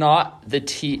 And it's not the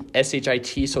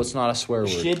SHIT, so it's not a swear word.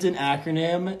 Shid's an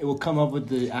acronym. It will come up with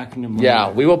the acronym. Yeah,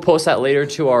 later. we will post that later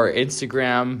to our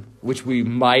Instagram, which we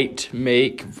might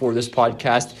make for this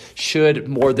podcast, should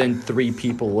more than 3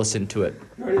 people listen to it.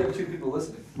 You already have 2 people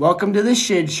listening. Welcome to the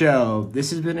Shid show.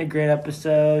 This has been a great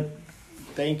episode.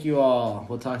 Thank you all.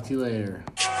 We'll talk to you later.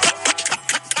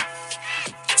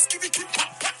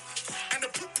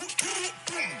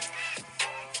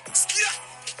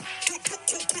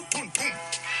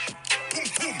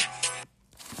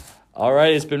 All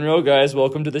right, it's been real, guys.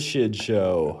 Welcome to the Shid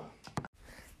Show.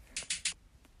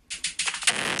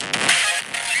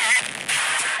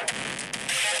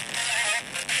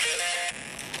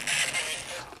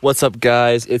 What's up,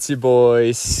 guys? It's your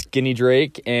boy, Skinny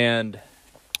Drake, and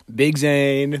Big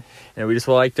Zane. we just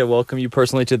would like to welcome you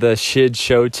personally to the Shid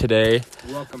Show today.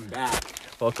 Welcome back.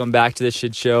 Welcome back to the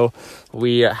Shid Show.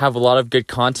 We have a lot of good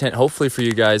content, hopefully, for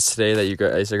you guys today that you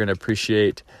guys are going to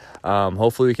appreciate.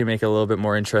 Hopefully, we can make it a little bit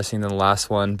more interesting than the last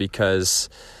one because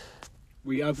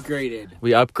We upgraded.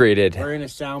 We're in a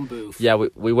sound booth. Yeah,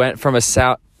 we went from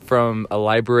a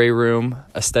library room,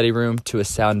 a study room, to a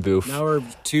sound booth. Now we're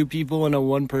 2 people in a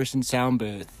 1-person sound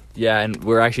booth. Yeah, and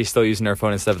we're actually still using our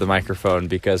phone instead of the microphone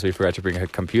because we forgot to bring a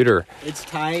computer. It's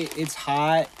tight, it's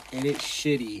hot, and it's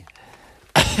shitty.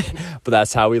 But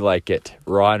that's how we like it.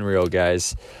 Raw and real,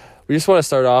 guys. We just want to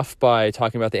start off by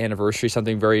talking about the anniversary.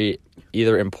 Something very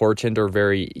either important or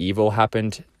very evil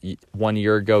happened 1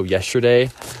 year ago yesterday.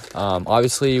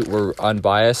 Obviously, we're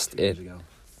unbiased. Was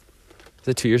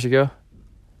it 2 years ago?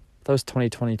 That was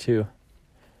 2022. Was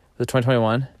it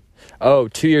 2021? Oh,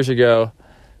 2 years ago.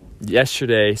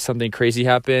 Yesterday, something crazy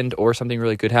happened or something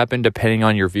really good happened, depending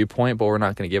on your viewpoint, but we're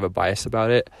not going to give a bias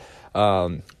about it.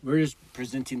 We're just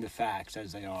presenting the facts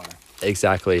as they are.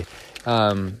 Exactly.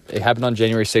 It happened on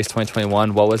January 6th,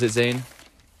 2021. What was it, Zane?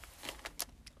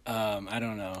 I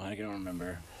don't know. I don't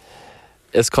remember.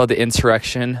 It's called the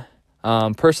insurrection.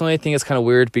 Personally, I think it's kind of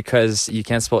weird because you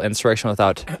can't spell insurrection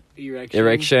without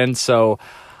erection. So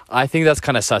I think that's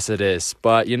kind of sus it is.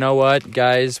 But you know what,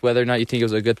 guys? Whether or not you think it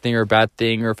was a good thing or a bad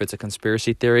thing, or if it's a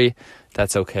conspiracy theory,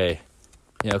 that's okay.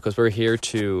 You know, because we're here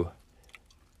to...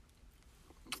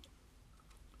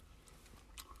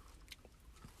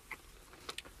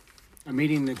 I'm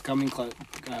eating the gummy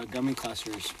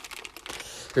clusters.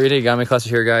 We're eating gummy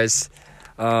clusters here, guys.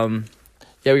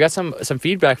 Yeah, we got some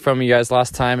feedback from you guys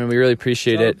last time, and we really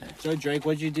appreciate it. So, Drake,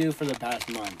 what'd you do for the past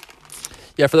month?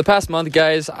 Yeah, for the past month,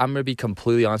 guys, I'm going to be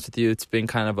completely honest with you. It's been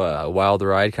kind of a wild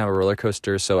ride, kind of a roller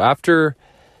coaster. So after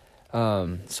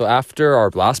our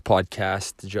last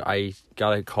podcast, I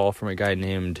got a call from a guy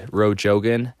named Ro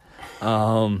Jogan,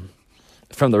 from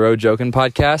the Ro Jogan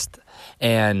podcast,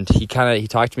 and he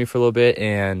talked to me for a little bit,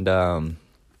 and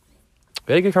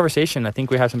we had a good conversation. I think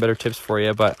we have some better tips for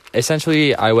you, but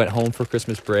essentially, I went home for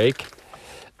Christmas break.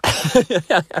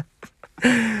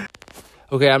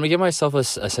 Okay, I'm gonna give myself a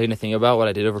second to think about what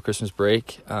I did over Christmas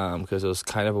break, because it was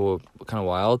kind of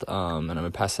wild. And I'm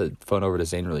gonna pass the phone over to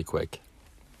Zane really quick.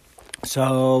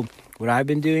 So, what I've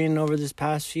been doing over this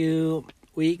past few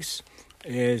weeks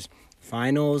is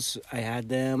finals. I had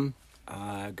them.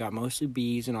 Got mostly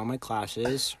B's in all my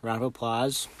classes. Round of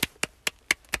applause.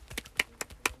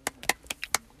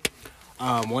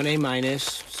 1 A-,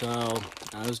 so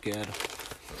that was good.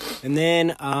 And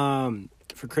then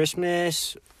for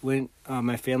Christmas,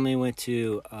 my family went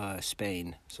to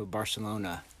Spain, so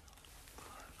Barcelona.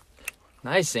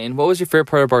 Nice, Zane. What was your favorite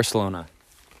part of Barcelona?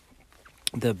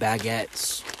 The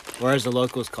baguettes, or as the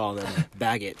locals call them,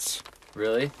 baguettes.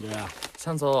 Really? Yeah.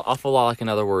 Sounds an awful lot like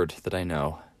another word that I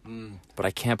know, but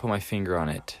I can't put my finger on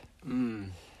it.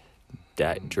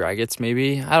 Dragets,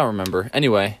 maybe? I don't remember.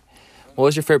 Anyway, what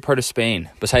was your favorite part of Spain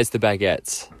besides the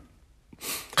baguettes?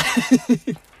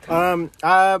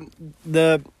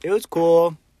 It was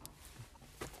cool.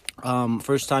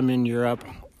 First time in Europe.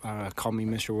 Call me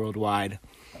Mr. Worldwide,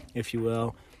 if you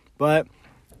will. But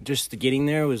just getting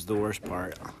there was the worst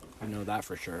part. I know that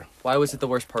for sure. Why was it the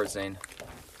worst part, Zane?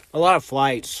 A lot of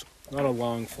flights. A lot of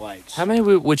long flights. How many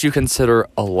would you consider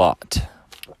a lot?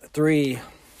 3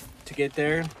 to get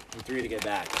there and 3 to get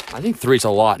back. I think 3's a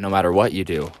lot no matter what you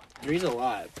do. 3's a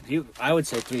lot. I would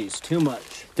say 3 is too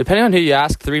much. Depending on who you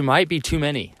ask, 3 might be too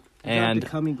many. And the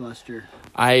gummy cluster.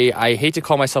 I hate to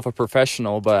call myself a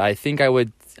professional, but I think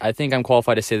I'm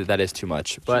qualified to say that is too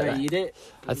much. But should I eat it?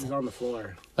 It's on the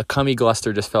floor. A gummy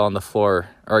cluster just fell on the floor,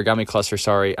 or a gummy cluster,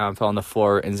 sorry, fell on the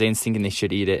floor, and Zane's thinking they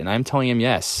should eat it, and I'm telling him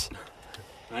yes.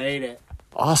 I ate it.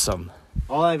 Awesome.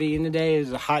 All I've eaten today is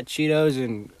the hot Cheetos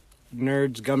and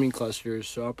Nerds gummy clusters,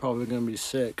 so I'm probably gonna be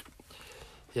sick.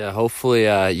 Yeah, hopefully,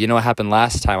 you know what happened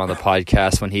last time on the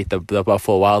podcast when he ate the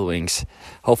Buffalo Wild Wings.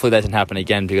 Hopefully that doesn't happen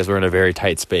again because we're in a very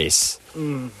tight space.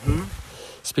 Mm-hmm.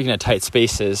 Speaking of tight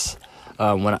spaces,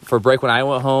 for break when I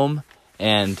went home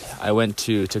and I went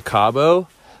to Cabo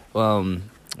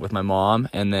with my mom,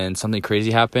 and then something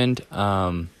crazy happened.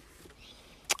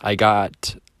 I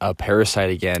got a parasite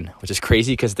again, which is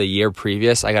crazy because the year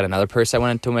previous I got another parasite when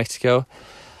I went to Mexico.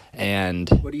 And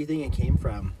what do you think it came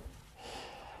from?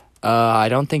 I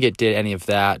don't think it did any of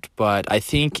that, but I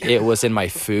think it was in my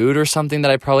food or something that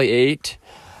I probably ate.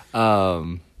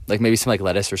 Like maybe some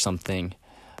lettuce or something.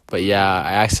 But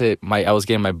yeah, I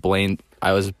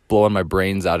was blowing my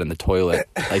brains out in the toilet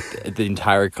the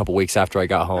entire couple weeks after I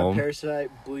got home. That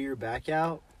parasite blew your back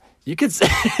out? You could say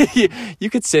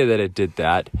that it did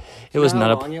that. It was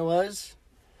not how long it was?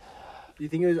 Do you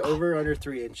think it was over or under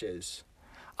 3 inches?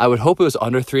 I would hope it was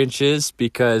under 3 inches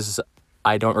because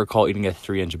I don't recall eating a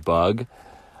 3-inch bug.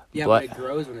 Yeah, but it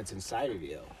grows when it's inside of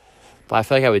you. But I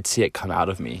feel like I would see it come out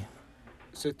of me.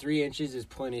 So 3 inches is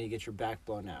plenty to get your back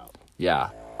blown out. Yeah.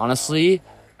 Honestly,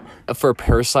 for a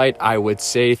parasite, I would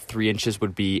say 3 inches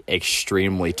would be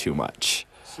extremely too much.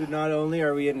 So not only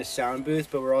are we in the sound booth,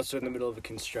 but we're also in the middle of a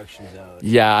construction zone.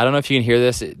 Yeah, I don't know if you can hear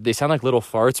this. They sound like little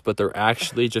farts, but they're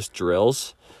actually just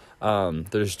drills.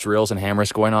 There's drills and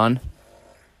hammers going on.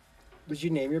 Did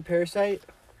you name your parasite?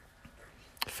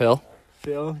 Phil?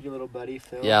 Phil, your little buddy,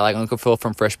 Phil? Yeah, like Uncle Phil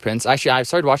from Fresh Prince. Actually, I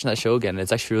started watching that show again, and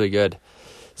it's actually really good.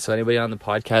 So anybody on the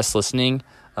podcast listening,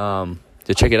 to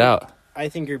check it out. I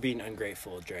think you're being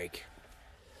ungrateful, Drake.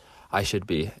 I should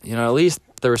be. You know, at least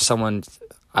there was someone...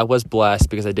 I was blessed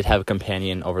because I did have a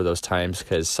companion over those times,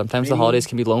 because sometimes the holidays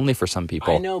can be lonely for some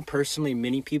people. I know personally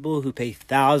many people who pay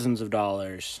thousands of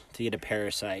dollars to get a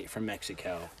parasite from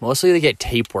Mexico. Mostly they get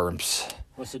tapeworms.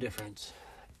 What's the difference?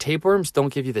 Tapeworms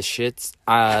don't give you the shits,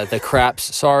 the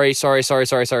craps. Sorry.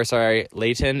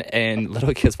 Leighton and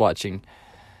little kids watching.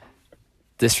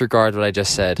 Disregard what I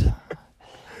just said.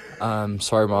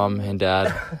 Sorry, Mom and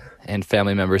Dad and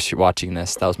family members watching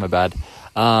this. That was my bad.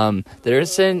 The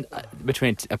difference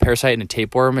between a parasite and a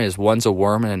tapeworm is one's a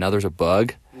worm and another's a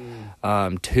bug.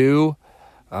 Two,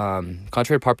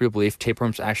 contrary to popular belief,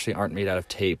 tapeworms actually aren't made out of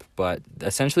tape, but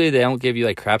essentially they don't give you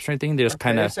like craps or anything. They just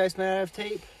kind of... Parasites made out of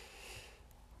tape?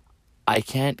 I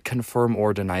can't confirm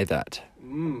or deny that.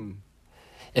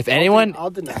 If I'll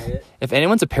deny it. If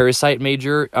anyone's a parasite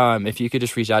major, if you could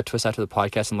just reach out to us after the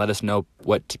podcast and let us know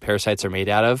what parasites are made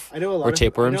out of. I know a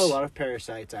tapeworms. lot of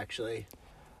parasites, actually.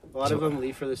 A lot of them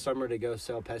leave for the summer to go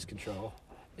sell pest control.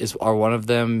 Are one of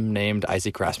them named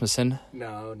Isaac Rasmussen?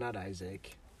 No, not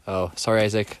Isaac. Oh, sorry,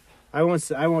 Isaac. I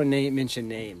won't mention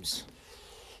names.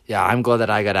 Yeah, I'm glad that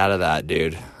I got out of that,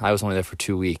 dude. I was only there for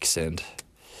 2 weeks, and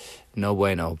no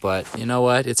bueno. But you know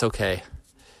what? It's okay.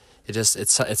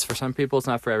 It's for some people. It's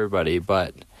not for everybody.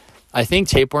 But I think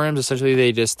tapeworms, essentially,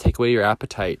 they just take away your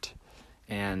appetite.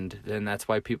 And then that's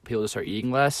why people just start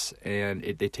eating less, and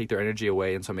they take their energy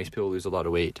away, and so it makes people lose a lot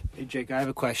of weight. Hey, Jake, I have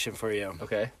a question for you.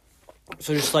 Okay.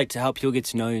 So just like to help people get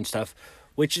to know you and stuff,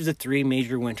 which of the 3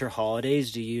 major winter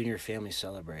holidays do you and your family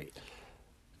celebrate?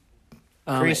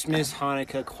 Christmas,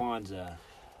 Hanukkah, Kwanzaa.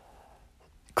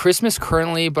 Christmas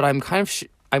currently, but I'm kind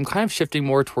of shifting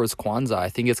more towards Kwanzaa. I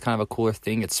think it's kind of a cooler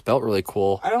thing. It's spelt really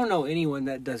cool. I don't know anyone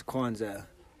that does Kwanzaa.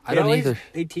 I don't either.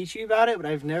 They teach you about it, but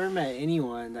I've never met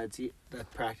anyone that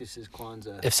practices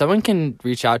Kwanzaa. If someone can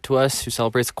reach out to us who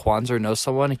celebrates Kwanzaa or knows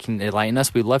someone who can enlighten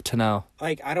us, we'd love to know.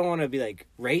 Like, I don't want to be, like,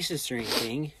 racist or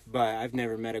anything, but I've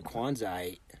never met a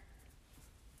Kwanzaaite.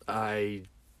 I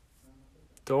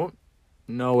don't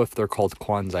know if they're called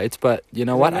Kwanzaites, but you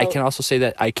know what? I can also say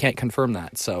that I can't confirm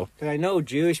that, so. Because I know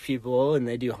Jewish people, and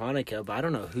they do Hanukkah, but I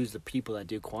don't know who's the people that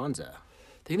do Kwanzaa.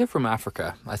 I think they're from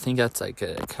Africa. I think that's like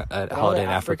a But holiday in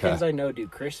Africans Africa. I know do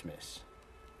Christmas.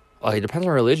 Well, it depends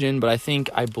on religion, but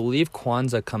I believe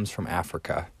Kwanzaa comes from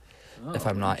Africa, if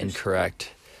I'm not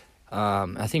incorrect.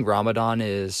 I think Ramadan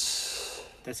is...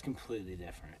 That's completely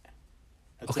different.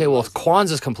 Okay, well,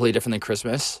 Kwanzaa is completely different than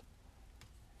Christmas.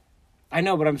 I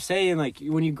know, but I'm saying, like,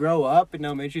 when you grow up in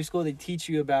elementary school, they teach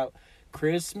you about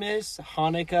Christmas,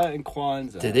 Hanukkah, and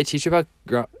Kwanzaa. Did they teach you about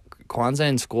Kwanzaa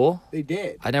in school? They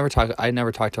did. I never talked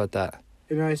about that.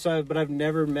 And but I've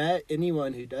never met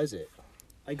anyone who does it.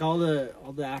 Like all the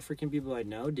African people I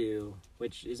know do,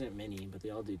 which isn't many, but they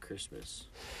all do Christmas.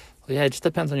 Well, yeah, it just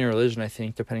depends on your religion, I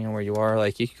think, depending on where you are.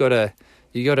 Like you go to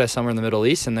somewhere in the Middle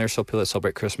East, and there's still people that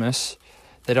celebrate Christmas.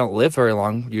 They don't live very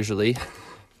long usually,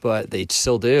 but they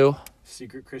still do.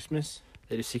 Secret Christmas.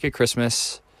 They do secret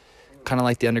Christmas, kind of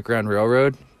like the Underground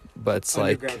Railroad, but it's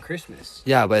Underground Christmas.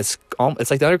 Yeah, but it's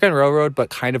like the Underground Railroad, but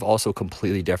kind of also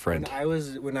completely different.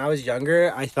 When I was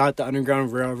younger, I thought the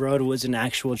Underground Railroad was an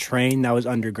actual train that was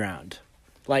underground.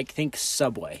 Like, think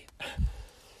subway.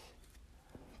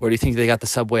 Where do you think they got the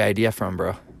subway idea from,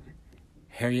 bro?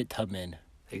 Harriet Tubman.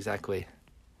 Exactly.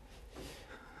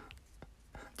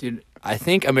 Dude, I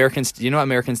think do you know what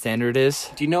American Standard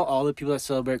is? Do you know all the people that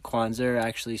celebrate Kwanzaa are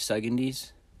actually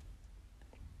Sugandis?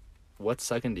 What's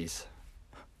Sugandis?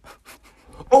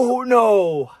 Oh,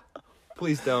 no!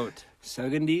 Please don't.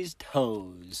 Sugandis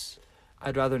toes.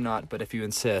 I'd rather not, but if you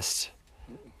insist.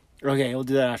 Okay, we'll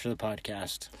do that after the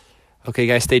podcast. Okay,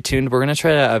 guys, stay tuned. We're going to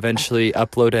try to eventually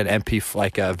upload an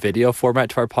like a video format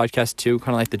to our podcast, too, kind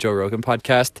of like the Joe Rogan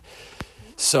podcast.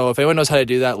 So if anyone knows how to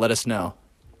do that, let us know.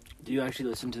 Do you actually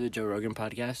listen to the Joe Rogan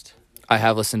podcast? I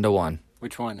have listened to one.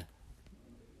 Which one?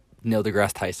 Neil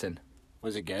deGrasse Tyson.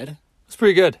 Was it good? It's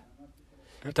pretty good.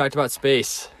 We talked about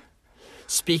space.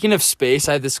 Speaking of space,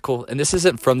 I have this cool... And this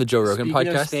isn't from the Joe Rogan podcast.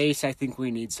 Speaking of space, I think we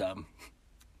need some.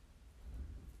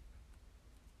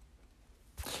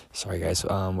 Sorry, guys.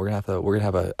 We're gonna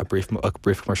have a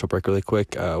brief commercial break really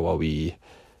quick while we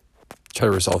try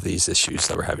to resolve these issues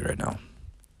that we're having right now.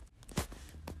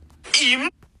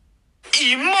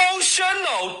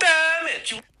 Emotional damage.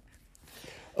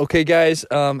 Okay, guys.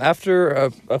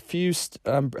 After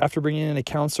after bringing in a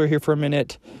counselor here for a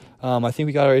minute, I think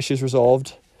we got our issues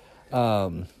resolved.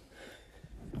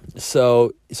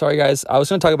 So sorry, guys. I was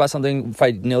going to talk about something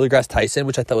by Neil deGrasse Tyson,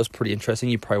 which I thought was pretty interesting.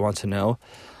 You probably want to know.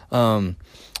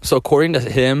 So according to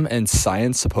him and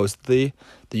science, supposedly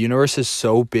the universe is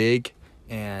so big,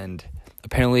 and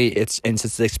apparently since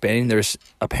it's expanding, there's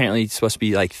apparently supposed to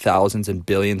be like thousands and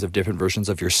billions of different versions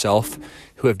of yourself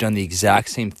who have done the exact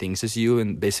same things as you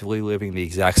and basically living the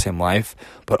exact same life,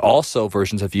 but also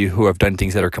versions of you who have done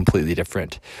things that are completely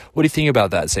different. What do you think about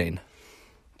that, Zane?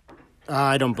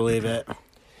 I don't believe it.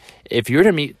 If you were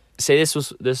to say this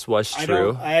was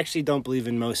true. I actually don't believe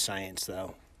in most science,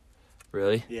 though.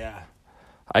 Really? Yeah.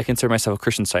 I consider myself a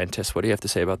Christian Scientist. What do you have to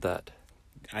say about that?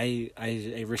 I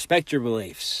respect your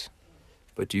beliefs.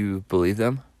 But do you believe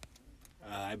them?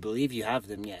 I believe you have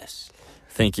them, yes.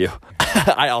 Thank you.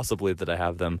 I also believe that I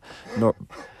have them.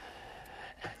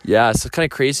 Yeah, it's kind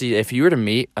of crazy. If you were to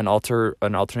meet an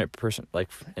alternate person, like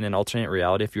in an alternate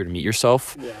reality, if you were to meet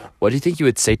yourself, what do you think you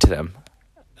would say to them?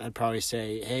 I'd probably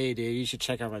say, hey, dude, you should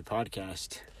check out my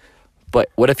podcast. But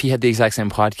what if he had the exact same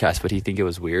podcast? Would he think it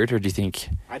was weird, or do you think...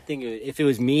 I think if it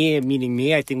was me meeting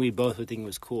me, I think we both would think it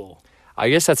was cool. I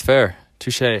guess that's fair.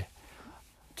 Touche. Do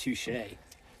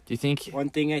you think... One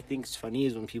thing I think is funny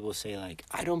is when people say, like,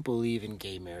 I don't believe in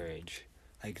gay marriage.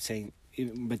 Like, saying...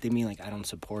 But they mean, like, I don't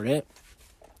support it.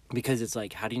 Because it's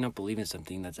like, how do you not believe in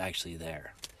something that's actually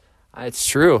there? It's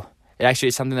true. It actually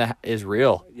is something that is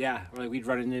real. Yeah. Or like,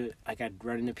 I'd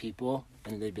run into people,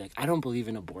 and they'd be like, I don't believe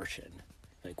in abortion.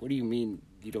 Like, what do you mean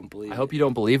you don't believe I hope you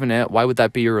don't believe in it. Why would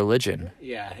that be your religion?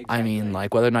 Yeah, exactly. I mean,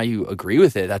 like, whether or not you agree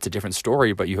with it, that's a different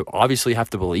story, but you obviously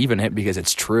have to believe in it because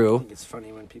it's true. I think it's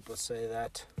funny when people say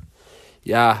that.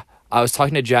 Yeah. I was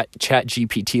talking to Chat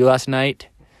GPT last night,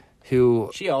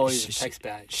 who... She always texts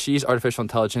back. She's artificial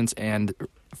intelligence, and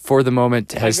for the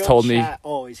moment has told me... Chat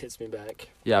always hits me back.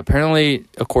 Yeah, apparently,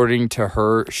 according to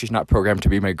her, she's not programmed to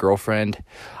be my girlfriend.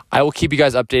 I will keep you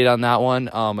guys updated on that one,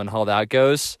 and how that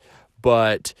goes.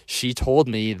 But she told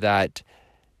me that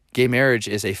gay marriage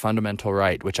is a fundamental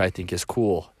right, which I think is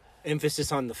cool.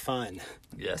 Emphasis on the fun.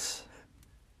 Yes.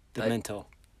 The mental.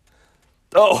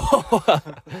 Oh!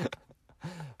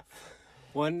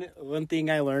 One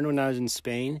thing I learned when I was in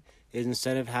Spain is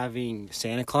instead of having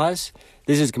Santa Claus,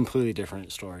 this is a completely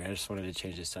different story. I just wanted to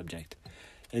change the subject.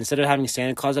 Instead of having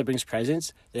Santa Claus that brings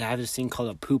presents, they have this thing called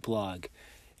a poop log.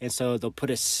 And so they'll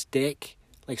put a stick...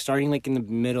 Like, starting, like, in the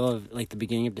middle of, like, the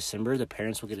beginning of December, the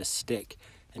parents will get a stick.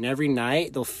 And every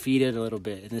night, they'll feed it a little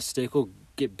bit. And the stick will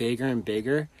get bigger and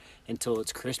bigger until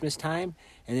it's Christmas time.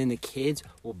 And then the kids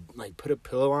will, like, put a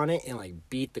pillow on it and, like,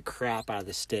 beat the crap out of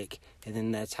the stick. And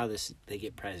then that's how they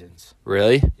get presents.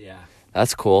 Really? Yeah.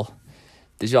 That's cool.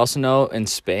 Did you also know in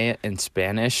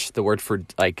Spanish, the word for,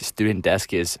 like, student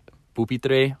desk is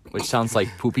pupitre, which sounds like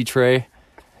poopy tray?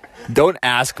 Don't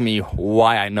ask me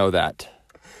why I know that.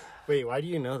 Wait, why do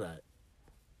you know that?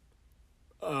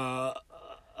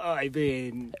 I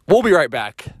mean... We'll be right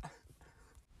back.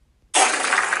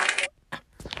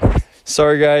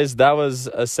 Sorry, guys. That was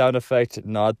a sound effect,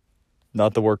 not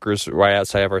the workers right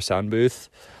outside of our sound booth.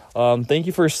 Thank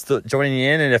you for joining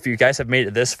in, and if you guys have made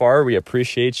it this far, we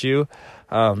appreciate you.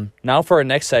 Now for our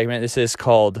next segment, this is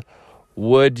called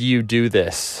Would You Do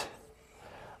This?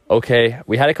 Okay,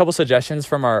 we had a couple suggestions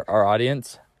from our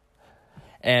audience.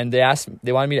 And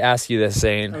they wanted me to ask you this,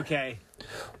 Zane. Okay.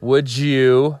 Would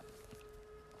you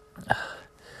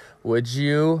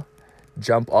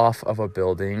jump off of a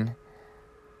building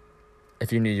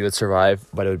if you knew you would survive,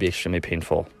 but it would be extremely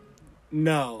painful?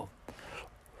 No.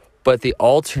 But the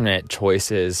alternate choice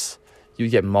is you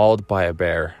get mauled by a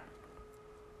bear.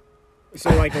 So,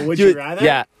 like, a would you rather?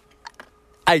 Yeah.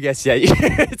 I guess, yeah. You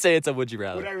could say it's a would you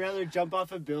rather. Would I rather jump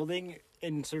off a building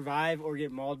and survive or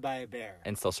get mauled by a bear?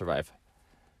 And still survive.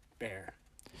 Bear.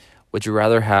 Would you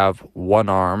rather have one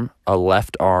arm, a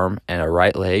left arm, and a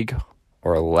right leg,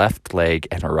 or a left leg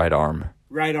and a right arm?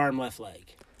 Right arm, left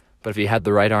leg. But if you had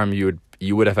the right arm,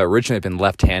 you would have originally been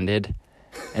left-handed,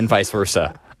 and vice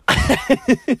versa.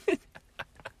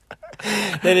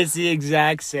 Then it's the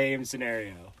exact same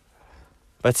scenario.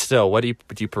 But still, would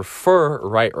you prefer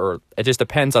right, or it just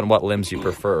depends on what limbs you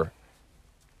prefer?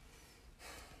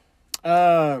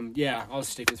 Yeah, I'll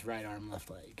stick with right arm, left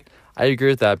leg. I agree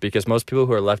with that because most people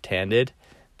who are left-handed,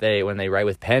 when they write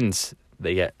with pens,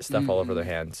 they get stuff all over their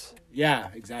hands. Yeah,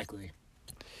 exactly.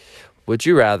 Would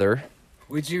you rather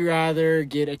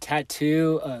get a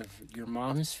tattoo of your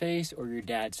mom's face or your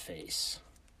dad's face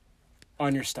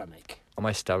on your stomach? On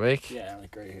my stomach? Yeah,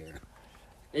 like right here.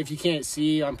 If you can't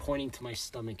see, I'm pointing to my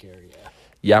stomach area.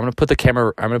 Yeah, I'm going to put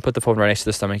the phone right next to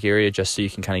the stomach area just so you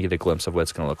can kind of get a glimpse of what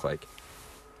it's going to look like.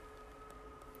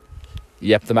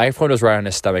 Yep, the microphone was right on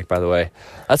his stomach, by the way.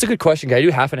 That's a good question. Can I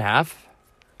do half and half?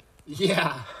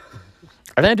 Yeah.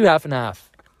 I think I do half and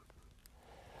half.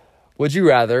 Would you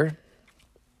rather...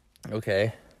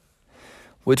 Okay.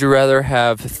 Would you rather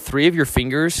have 3 of your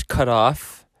fingers cut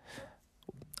off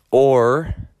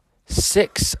or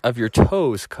 6 of your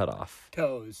toes cut off?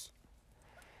 Toes.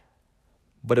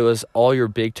 But it was all your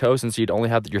big toes, and so you'd only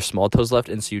have your small toes left,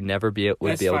 and so you'd never be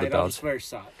able to balance. I'll just wear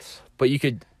socks. But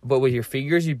with your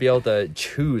fingers, you'd be able to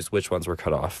choose which ones were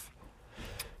cut off.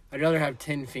 I'd rather have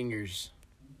 10 fingers.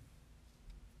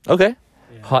 Okay.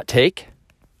 Yeah. Hot take.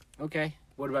 Okay.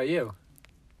 What about you?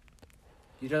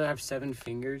 You'd rather have 7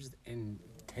 fingers and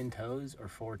 10 toes, or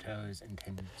 4 toes and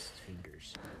 10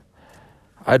 fingers?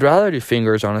 I'd rather do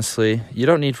fingers, honestly. You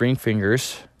don't need ring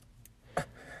fingers.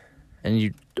 And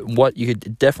you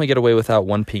could definitely get away without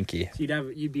one pinky. So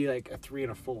you'd be like a 3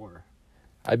 and a 4.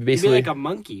 I'd basically You'd be like a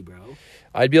monkey, bro.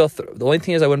 I'd be able to the only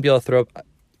thing is I wouldn't be able to throw up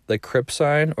the Crip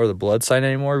sign or the blood sign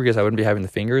anymore because I wouldn't be having the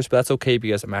fingers, but that's okay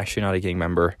because I'm actually not a gang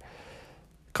member,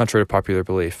 contrary to popular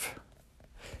belief.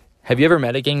 Have you ever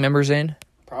met a gang member, Zane?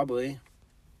 Probably.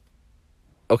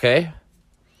 Okay.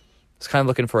 It's kind of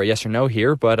looking for a yes or no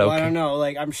here, but okay. Well, I don't know.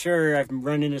 Like, I'm sure I've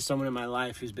run into someone in my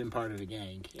life who's been part of a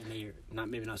gang, and they're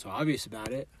maybe not so obvious about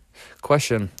it.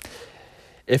 Question: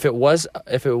 If it was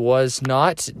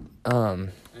not, I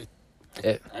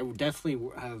would definitely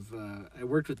have. I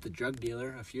worked with the drug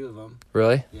dealer, a few of them.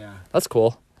 Really? Yeah. That's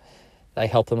cool. I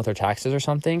helped them with their taxes or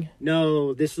something.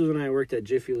 No, this was when I worked at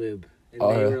Jiffy Lube, and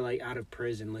they were like out of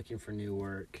prison looking for new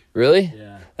work. Really?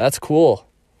 Yeah. That's cool.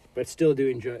 But still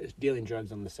dealing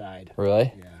drugs on the side.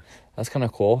 Really? Yeah. That's kind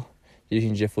of cool.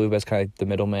 Using Jiffy Lube as kind of the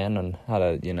middleman on how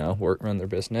to, run their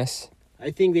business.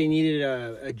 I think they needed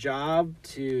a job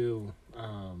to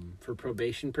for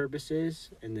probation purposes,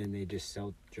 and then they just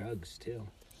sell drugs too.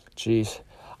 Jeez.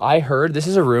 I heard, this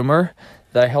is a rumor,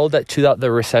 that I held that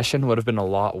the recession would have been a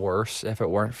lot worse if it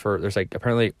weren't for, there's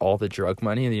apparently all the drug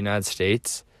money in the United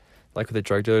States. With the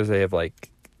drug dealers, they have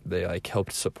they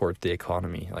helped support the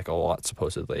economy a lot,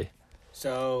 supposedly.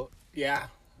 So, yeah,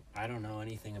 I don't know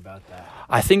anything about that.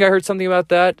 I think I heard something about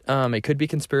that. It could be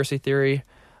conspiracy theory.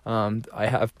 I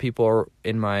have people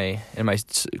in my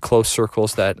close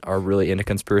circles that are really into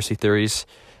conspiracy theories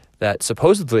that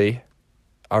supposedly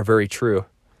are very true.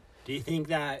 Do you think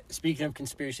that, speaking of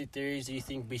conspiracy theories, do you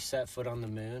think we set foot on the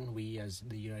moon, we as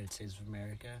the United States of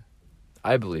America?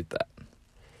 I believe that.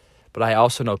 But I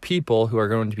also know people who are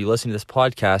going to be listening to this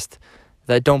podcast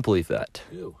that don't believe that.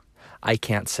 Who? I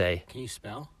can't say. Can you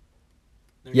spell?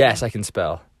 Yes, I can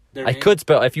spell. I could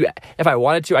spell. If I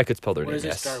wanted to, I could spell their name. What does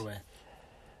yes. it start with?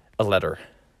 A letter.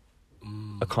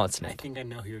 A consonant. I think I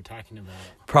know who you're talking about.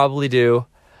 Probably do.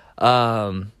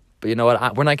 But you know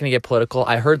what? We're not going to get political.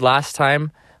 I heard last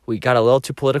time we got a little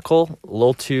too political, a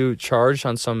little too charged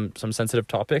on some sensitive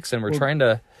topics, and we're trying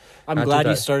to... I'm glad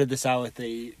you started this out with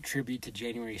a tribute to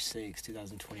January 6,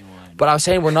 2021. But I was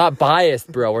saying we're not biased,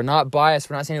 bro. We're not biased.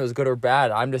 We're not saying it was good or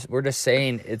bad. We're just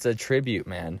saying it's a tribute,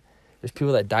 man. There's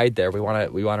people that died there. We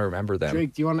want to remember them.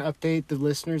 Drake, do you want to update the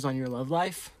listeners on your love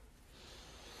life?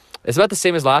 It's about the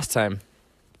same as last time.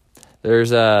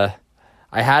 There's I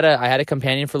had a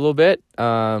companion for a little bit.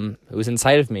 It was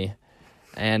inside of me,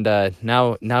 and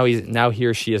now he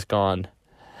or she is gone.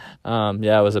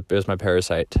 Yeah, it was my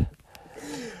parasite.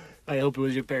 I hope it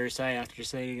was your parasite after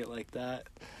saying it like that.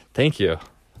 Thank you.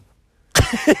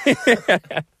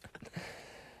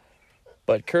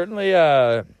 But currently,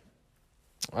 I'm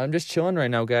just chilling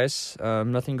right now, guys.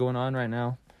 Nothing going on right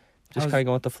now. Just kind of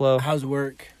going with the flow. How's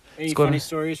work? Any funny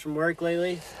stories from work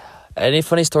lately? Any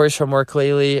funny stories from work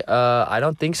lately? I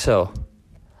don't think so.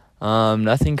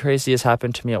 Nothing crazy has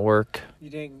happened to me at work. You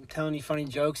didn't tell any funny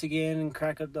jokes again and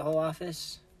crack up the whole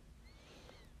office?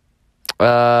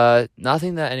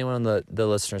 Nothing that anyone on the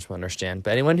listeners will understand.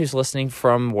 But anyone who's listening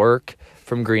from work,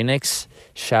 from Greenix,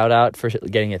 shout out for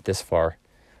getting it this far.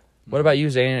 What about you,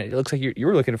 Zane? It looks like you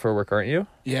were looking for work, aren't you?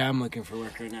 Yeah, I'm looking for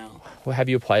work right now. Well, have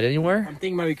you applied anywhere? I'm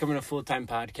thinking about becoming a full-time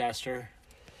podcaster.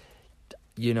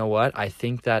 You know what? I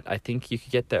think you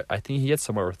could get there. I think you could get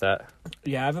somewhere with that.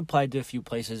 Yeah, I've applied to a few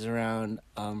places around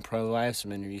Provo. I have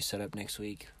some interviews set up next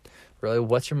week. Really?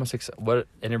 What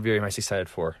interview are you most excited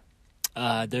for?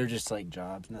 They're just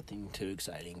jobs, nothing too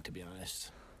exciting, to be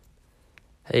honest.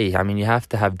 Hey, I mean, you have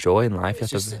to have joy in life.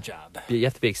 It's just a job. You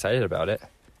have to be excited about it.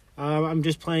 I'm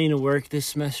just planning to work this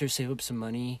semester, save up some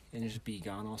money, and just be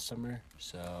gone all summer.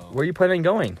 So. Where are you planning on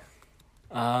going?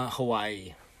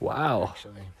 Hawaii. Wow.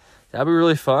 Actually. That'd be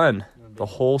really fun. The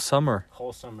whole summer.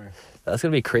 Whole summer. That's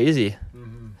gonna be crazy.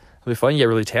 Mm-hmm. It'll be fun. You get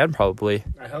really tan, probably.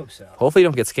 I hope so. Hopefully, you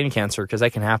don't get skin cancer because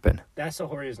that can happen. That's the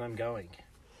whole reason I'm going.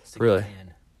 Is to get Really?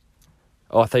 tan.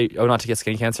 Oh, I thought. Not to get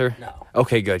skin cancer. No.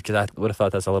 Okay, good. Because I would have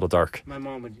thought that's a little dark. My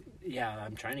mom would. Yeah,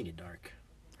 I'm trying to get dark.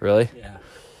 Really? Yeah.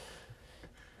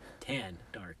 Tan,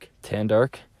 dark. Tan,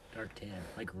 dark. Dark tan,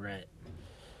 like red.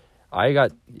 I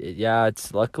got. Yeah,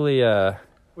 it's luckily.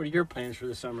 What are your plans for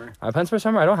the summer? My plans for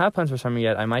summer. I don't have plans for summer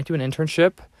yet. I might do an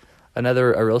internship, a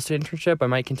real estate internship. I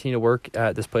might continue to work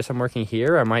at this place I'm working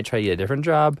here. I might try to get a different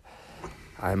job.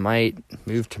 I might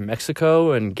move to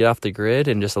Mexico and get off the grid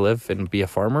and just live and be a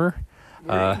farmer.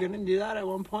 Were you gonna do that at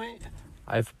one point?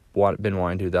 I've been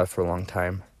wanting to do that for a long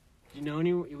time. Do you know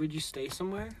any? Would you stay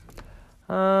somewhere?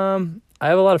 I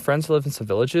have a lot of friends who live in some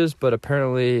villages, but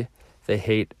apparently they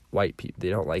hate white people. They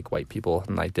don't like white people,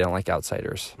 and they don't like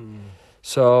outsiders.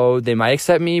 So they might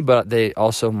accept me, but they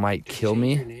also might kill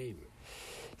me. Your name.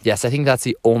 Yes, I think that's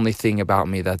the only thing about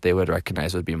me that they would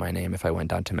recognize would be my name if I went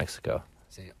down to Mexico.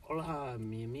 Say, hola,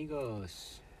 mi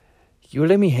amigos.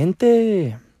 Hola, mi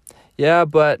gente. Yeah,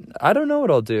 but I don't know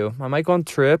what I'll do. I might go on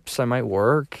trips. I might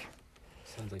work.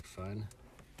 Sounds like fun.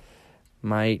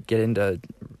 Might get into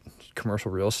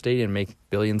commercial real estate and make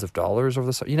billions of dollars over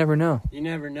the summer. You never know. You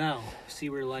never know. See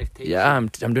where life takes you. Yeah, I'm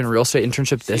doing a real estate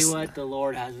internship See what the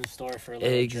Lord has in store for little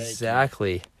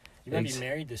Exactly. Drake. You might be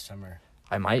married this summer.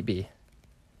 I might be.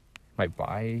 Might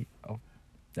buy. Oh,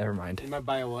 never mind. You might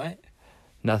buy a what?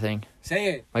 Nothing.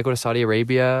 Say it. Might go to Saudi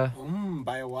Arabia.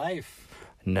 Buy a wife.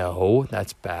 No,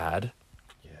 that's bad.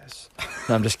 Yes.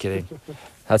 No, I'm just kidding.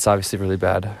 That's obviously really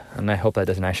bad, and I hope that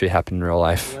doesn't actually happen in real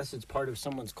life. Unless it's part of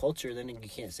someone's culture, then you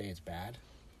can't say it's bad.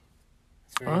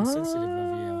 It's very insensitive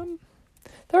of you.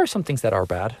 There are some things that are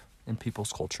bad in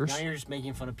people's cultures. Now you're just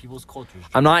making fun of people's cultures.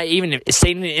 I'm not even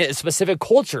saying a specific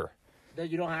culture. That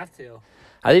you don't have to.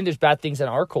 I think there's bad things in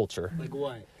our culture. Like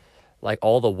what? Like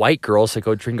all the white girls that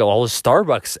go drink all the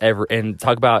Starbucks and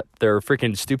talk about their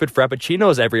freaking stupid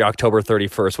frappuccinos every October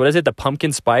 31st. What is it? The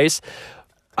pumpkin spice?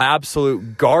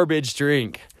 Absolute garbage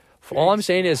drink. All I'm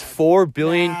saying is 4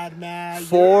 billion...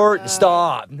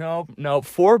 Stop. No.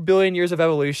 4 billion years of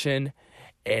evolution,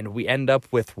 and we end up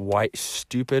with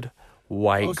stupid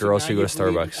white girls who go to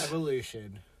Starbucks.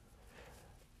 Evolution.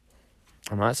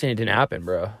 I'm not saying it didn't happen,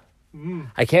 bro.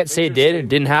 I can't say it did. It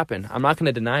didn't happen. I'm not going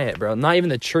to deny it, bro. Not even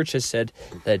the church has said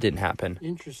that it didn't happen.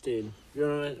 Interesting. You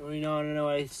want to know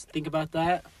what I think about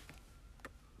that?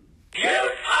 You are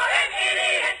an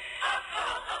idiot!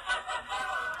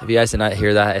 If you guys did not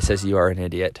hear that, it says you are an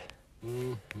idiot.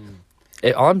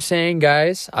 All I'm saying,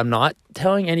 guys, I'm not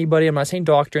telling anybody. I'm not saying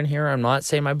doctrine here. I'm not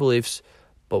saying my beliefs.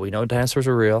 But we know dinosaurs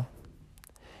are real.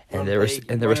 And there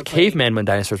was cavemen when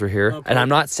dinosaurs were here. And I'm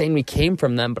not saying we came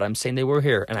from them, but I'm saying they were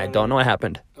here. And I don't know what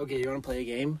happened. Okay, you want to play a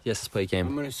game? Yes, let's play a game.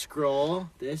 I'm going to scroll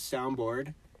this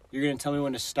soundboard. You're going to tell me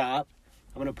when to stop.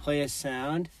 I'm going to play a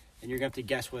sound, and you're going to have to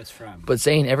guess what it's from. But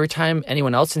Zane, every time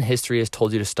anyone else in history has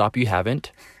told you to stop, you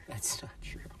haven't. That's not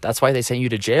true. That's why they sent you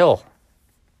to jail.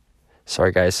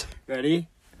 Sorry, guys. Ready?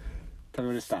 Tell me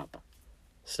when to stop.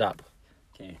 Stop.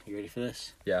 Okay, you ready for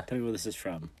this? Yeah. Tell me where this is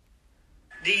from.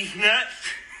 These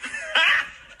nuts.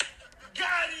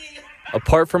 Got him.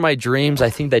 Apart from my dreams, I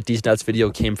think that These Nuts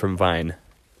video came from Vine.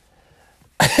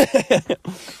 Oh,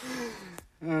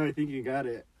 I think you got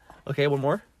it. Okay, one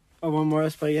more. Oh, one more.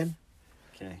 Let's play again.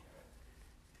 Okay.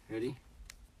 Ready?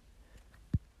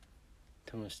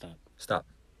 Tell me when to stop. Stop.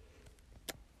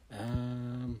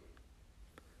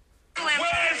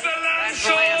 Where's the lamb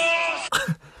sauce?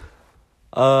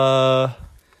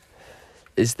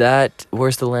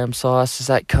 Where's the lamb sauce? Does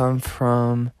that come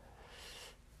from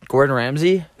Gordon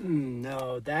Ramsay?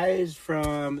 No, that is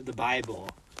from the Bible.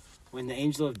 When the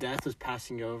angel of death was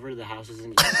passing over the houses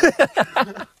in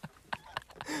Egypt.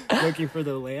 Looking for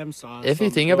the lamb sauce. If you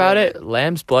think about it,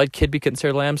 lamb's blood could be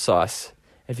considered lamb sauce.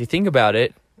 If you think about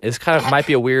it, it's might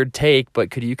be a weird take, but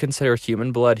could you consider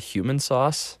human blood human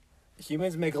sauce?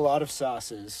 Humans make a lot of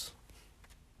sauces.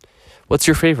 What's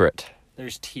your favorite?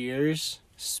 There's tears,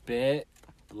 spit,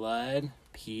 blood,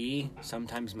 pee,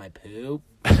 sometimes my poop.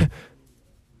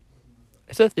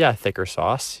 It's a thicker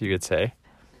sauce, you could say.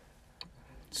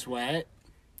 Sweat.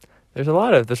 There's a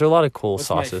lot of cool What's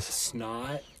sauces. My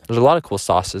snot. There's a lot of cool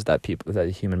sauces that the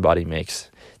human body makes.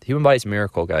 The human body's a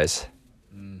miracle, guys.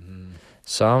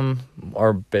 Some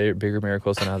are bigger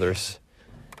miracles than others.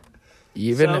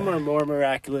 Some are more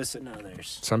miraculous than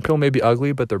others. Some people may be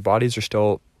ugly, but their bodies are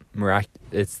still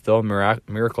it's still a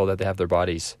miracle that they have their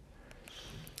bodies.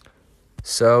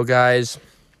 So, guys,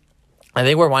 I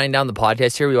think we're winding down the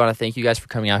podcast here. We want to thank you guys for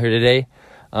coming out here today.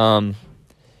 I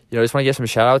just want to give some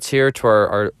shout outs here to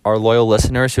our loyal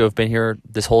listeners who have been here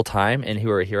this whole time and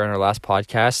who are here on our last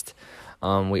podcast.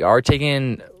 We are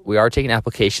taking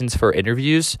applications for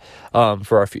interviews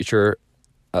for our future.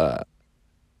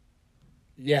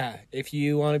 Yeah, if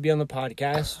you want to be on the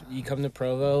podcast, you come to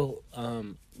Provo.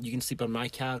 You can sleep on my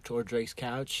couch or Drake's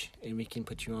couch, and we can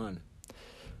put you on.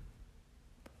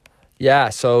 Yeah,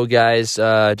 so guys,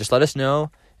 just let us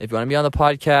know if you want to be on the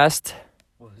podcast.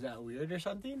 Was that weird or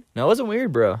something? No, it wasn't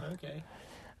weird, bro. Okay.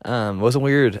 It wasn't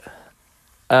weird.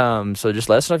 So just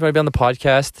let us know if you want to be on the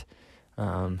podcast.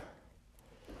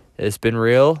 It's been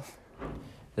real.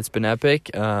 It's been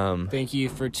epic. Thank you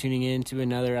for tuning in to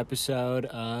another episode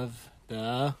of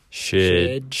the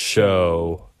Shid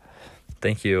Show.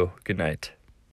 Thank you. Good night.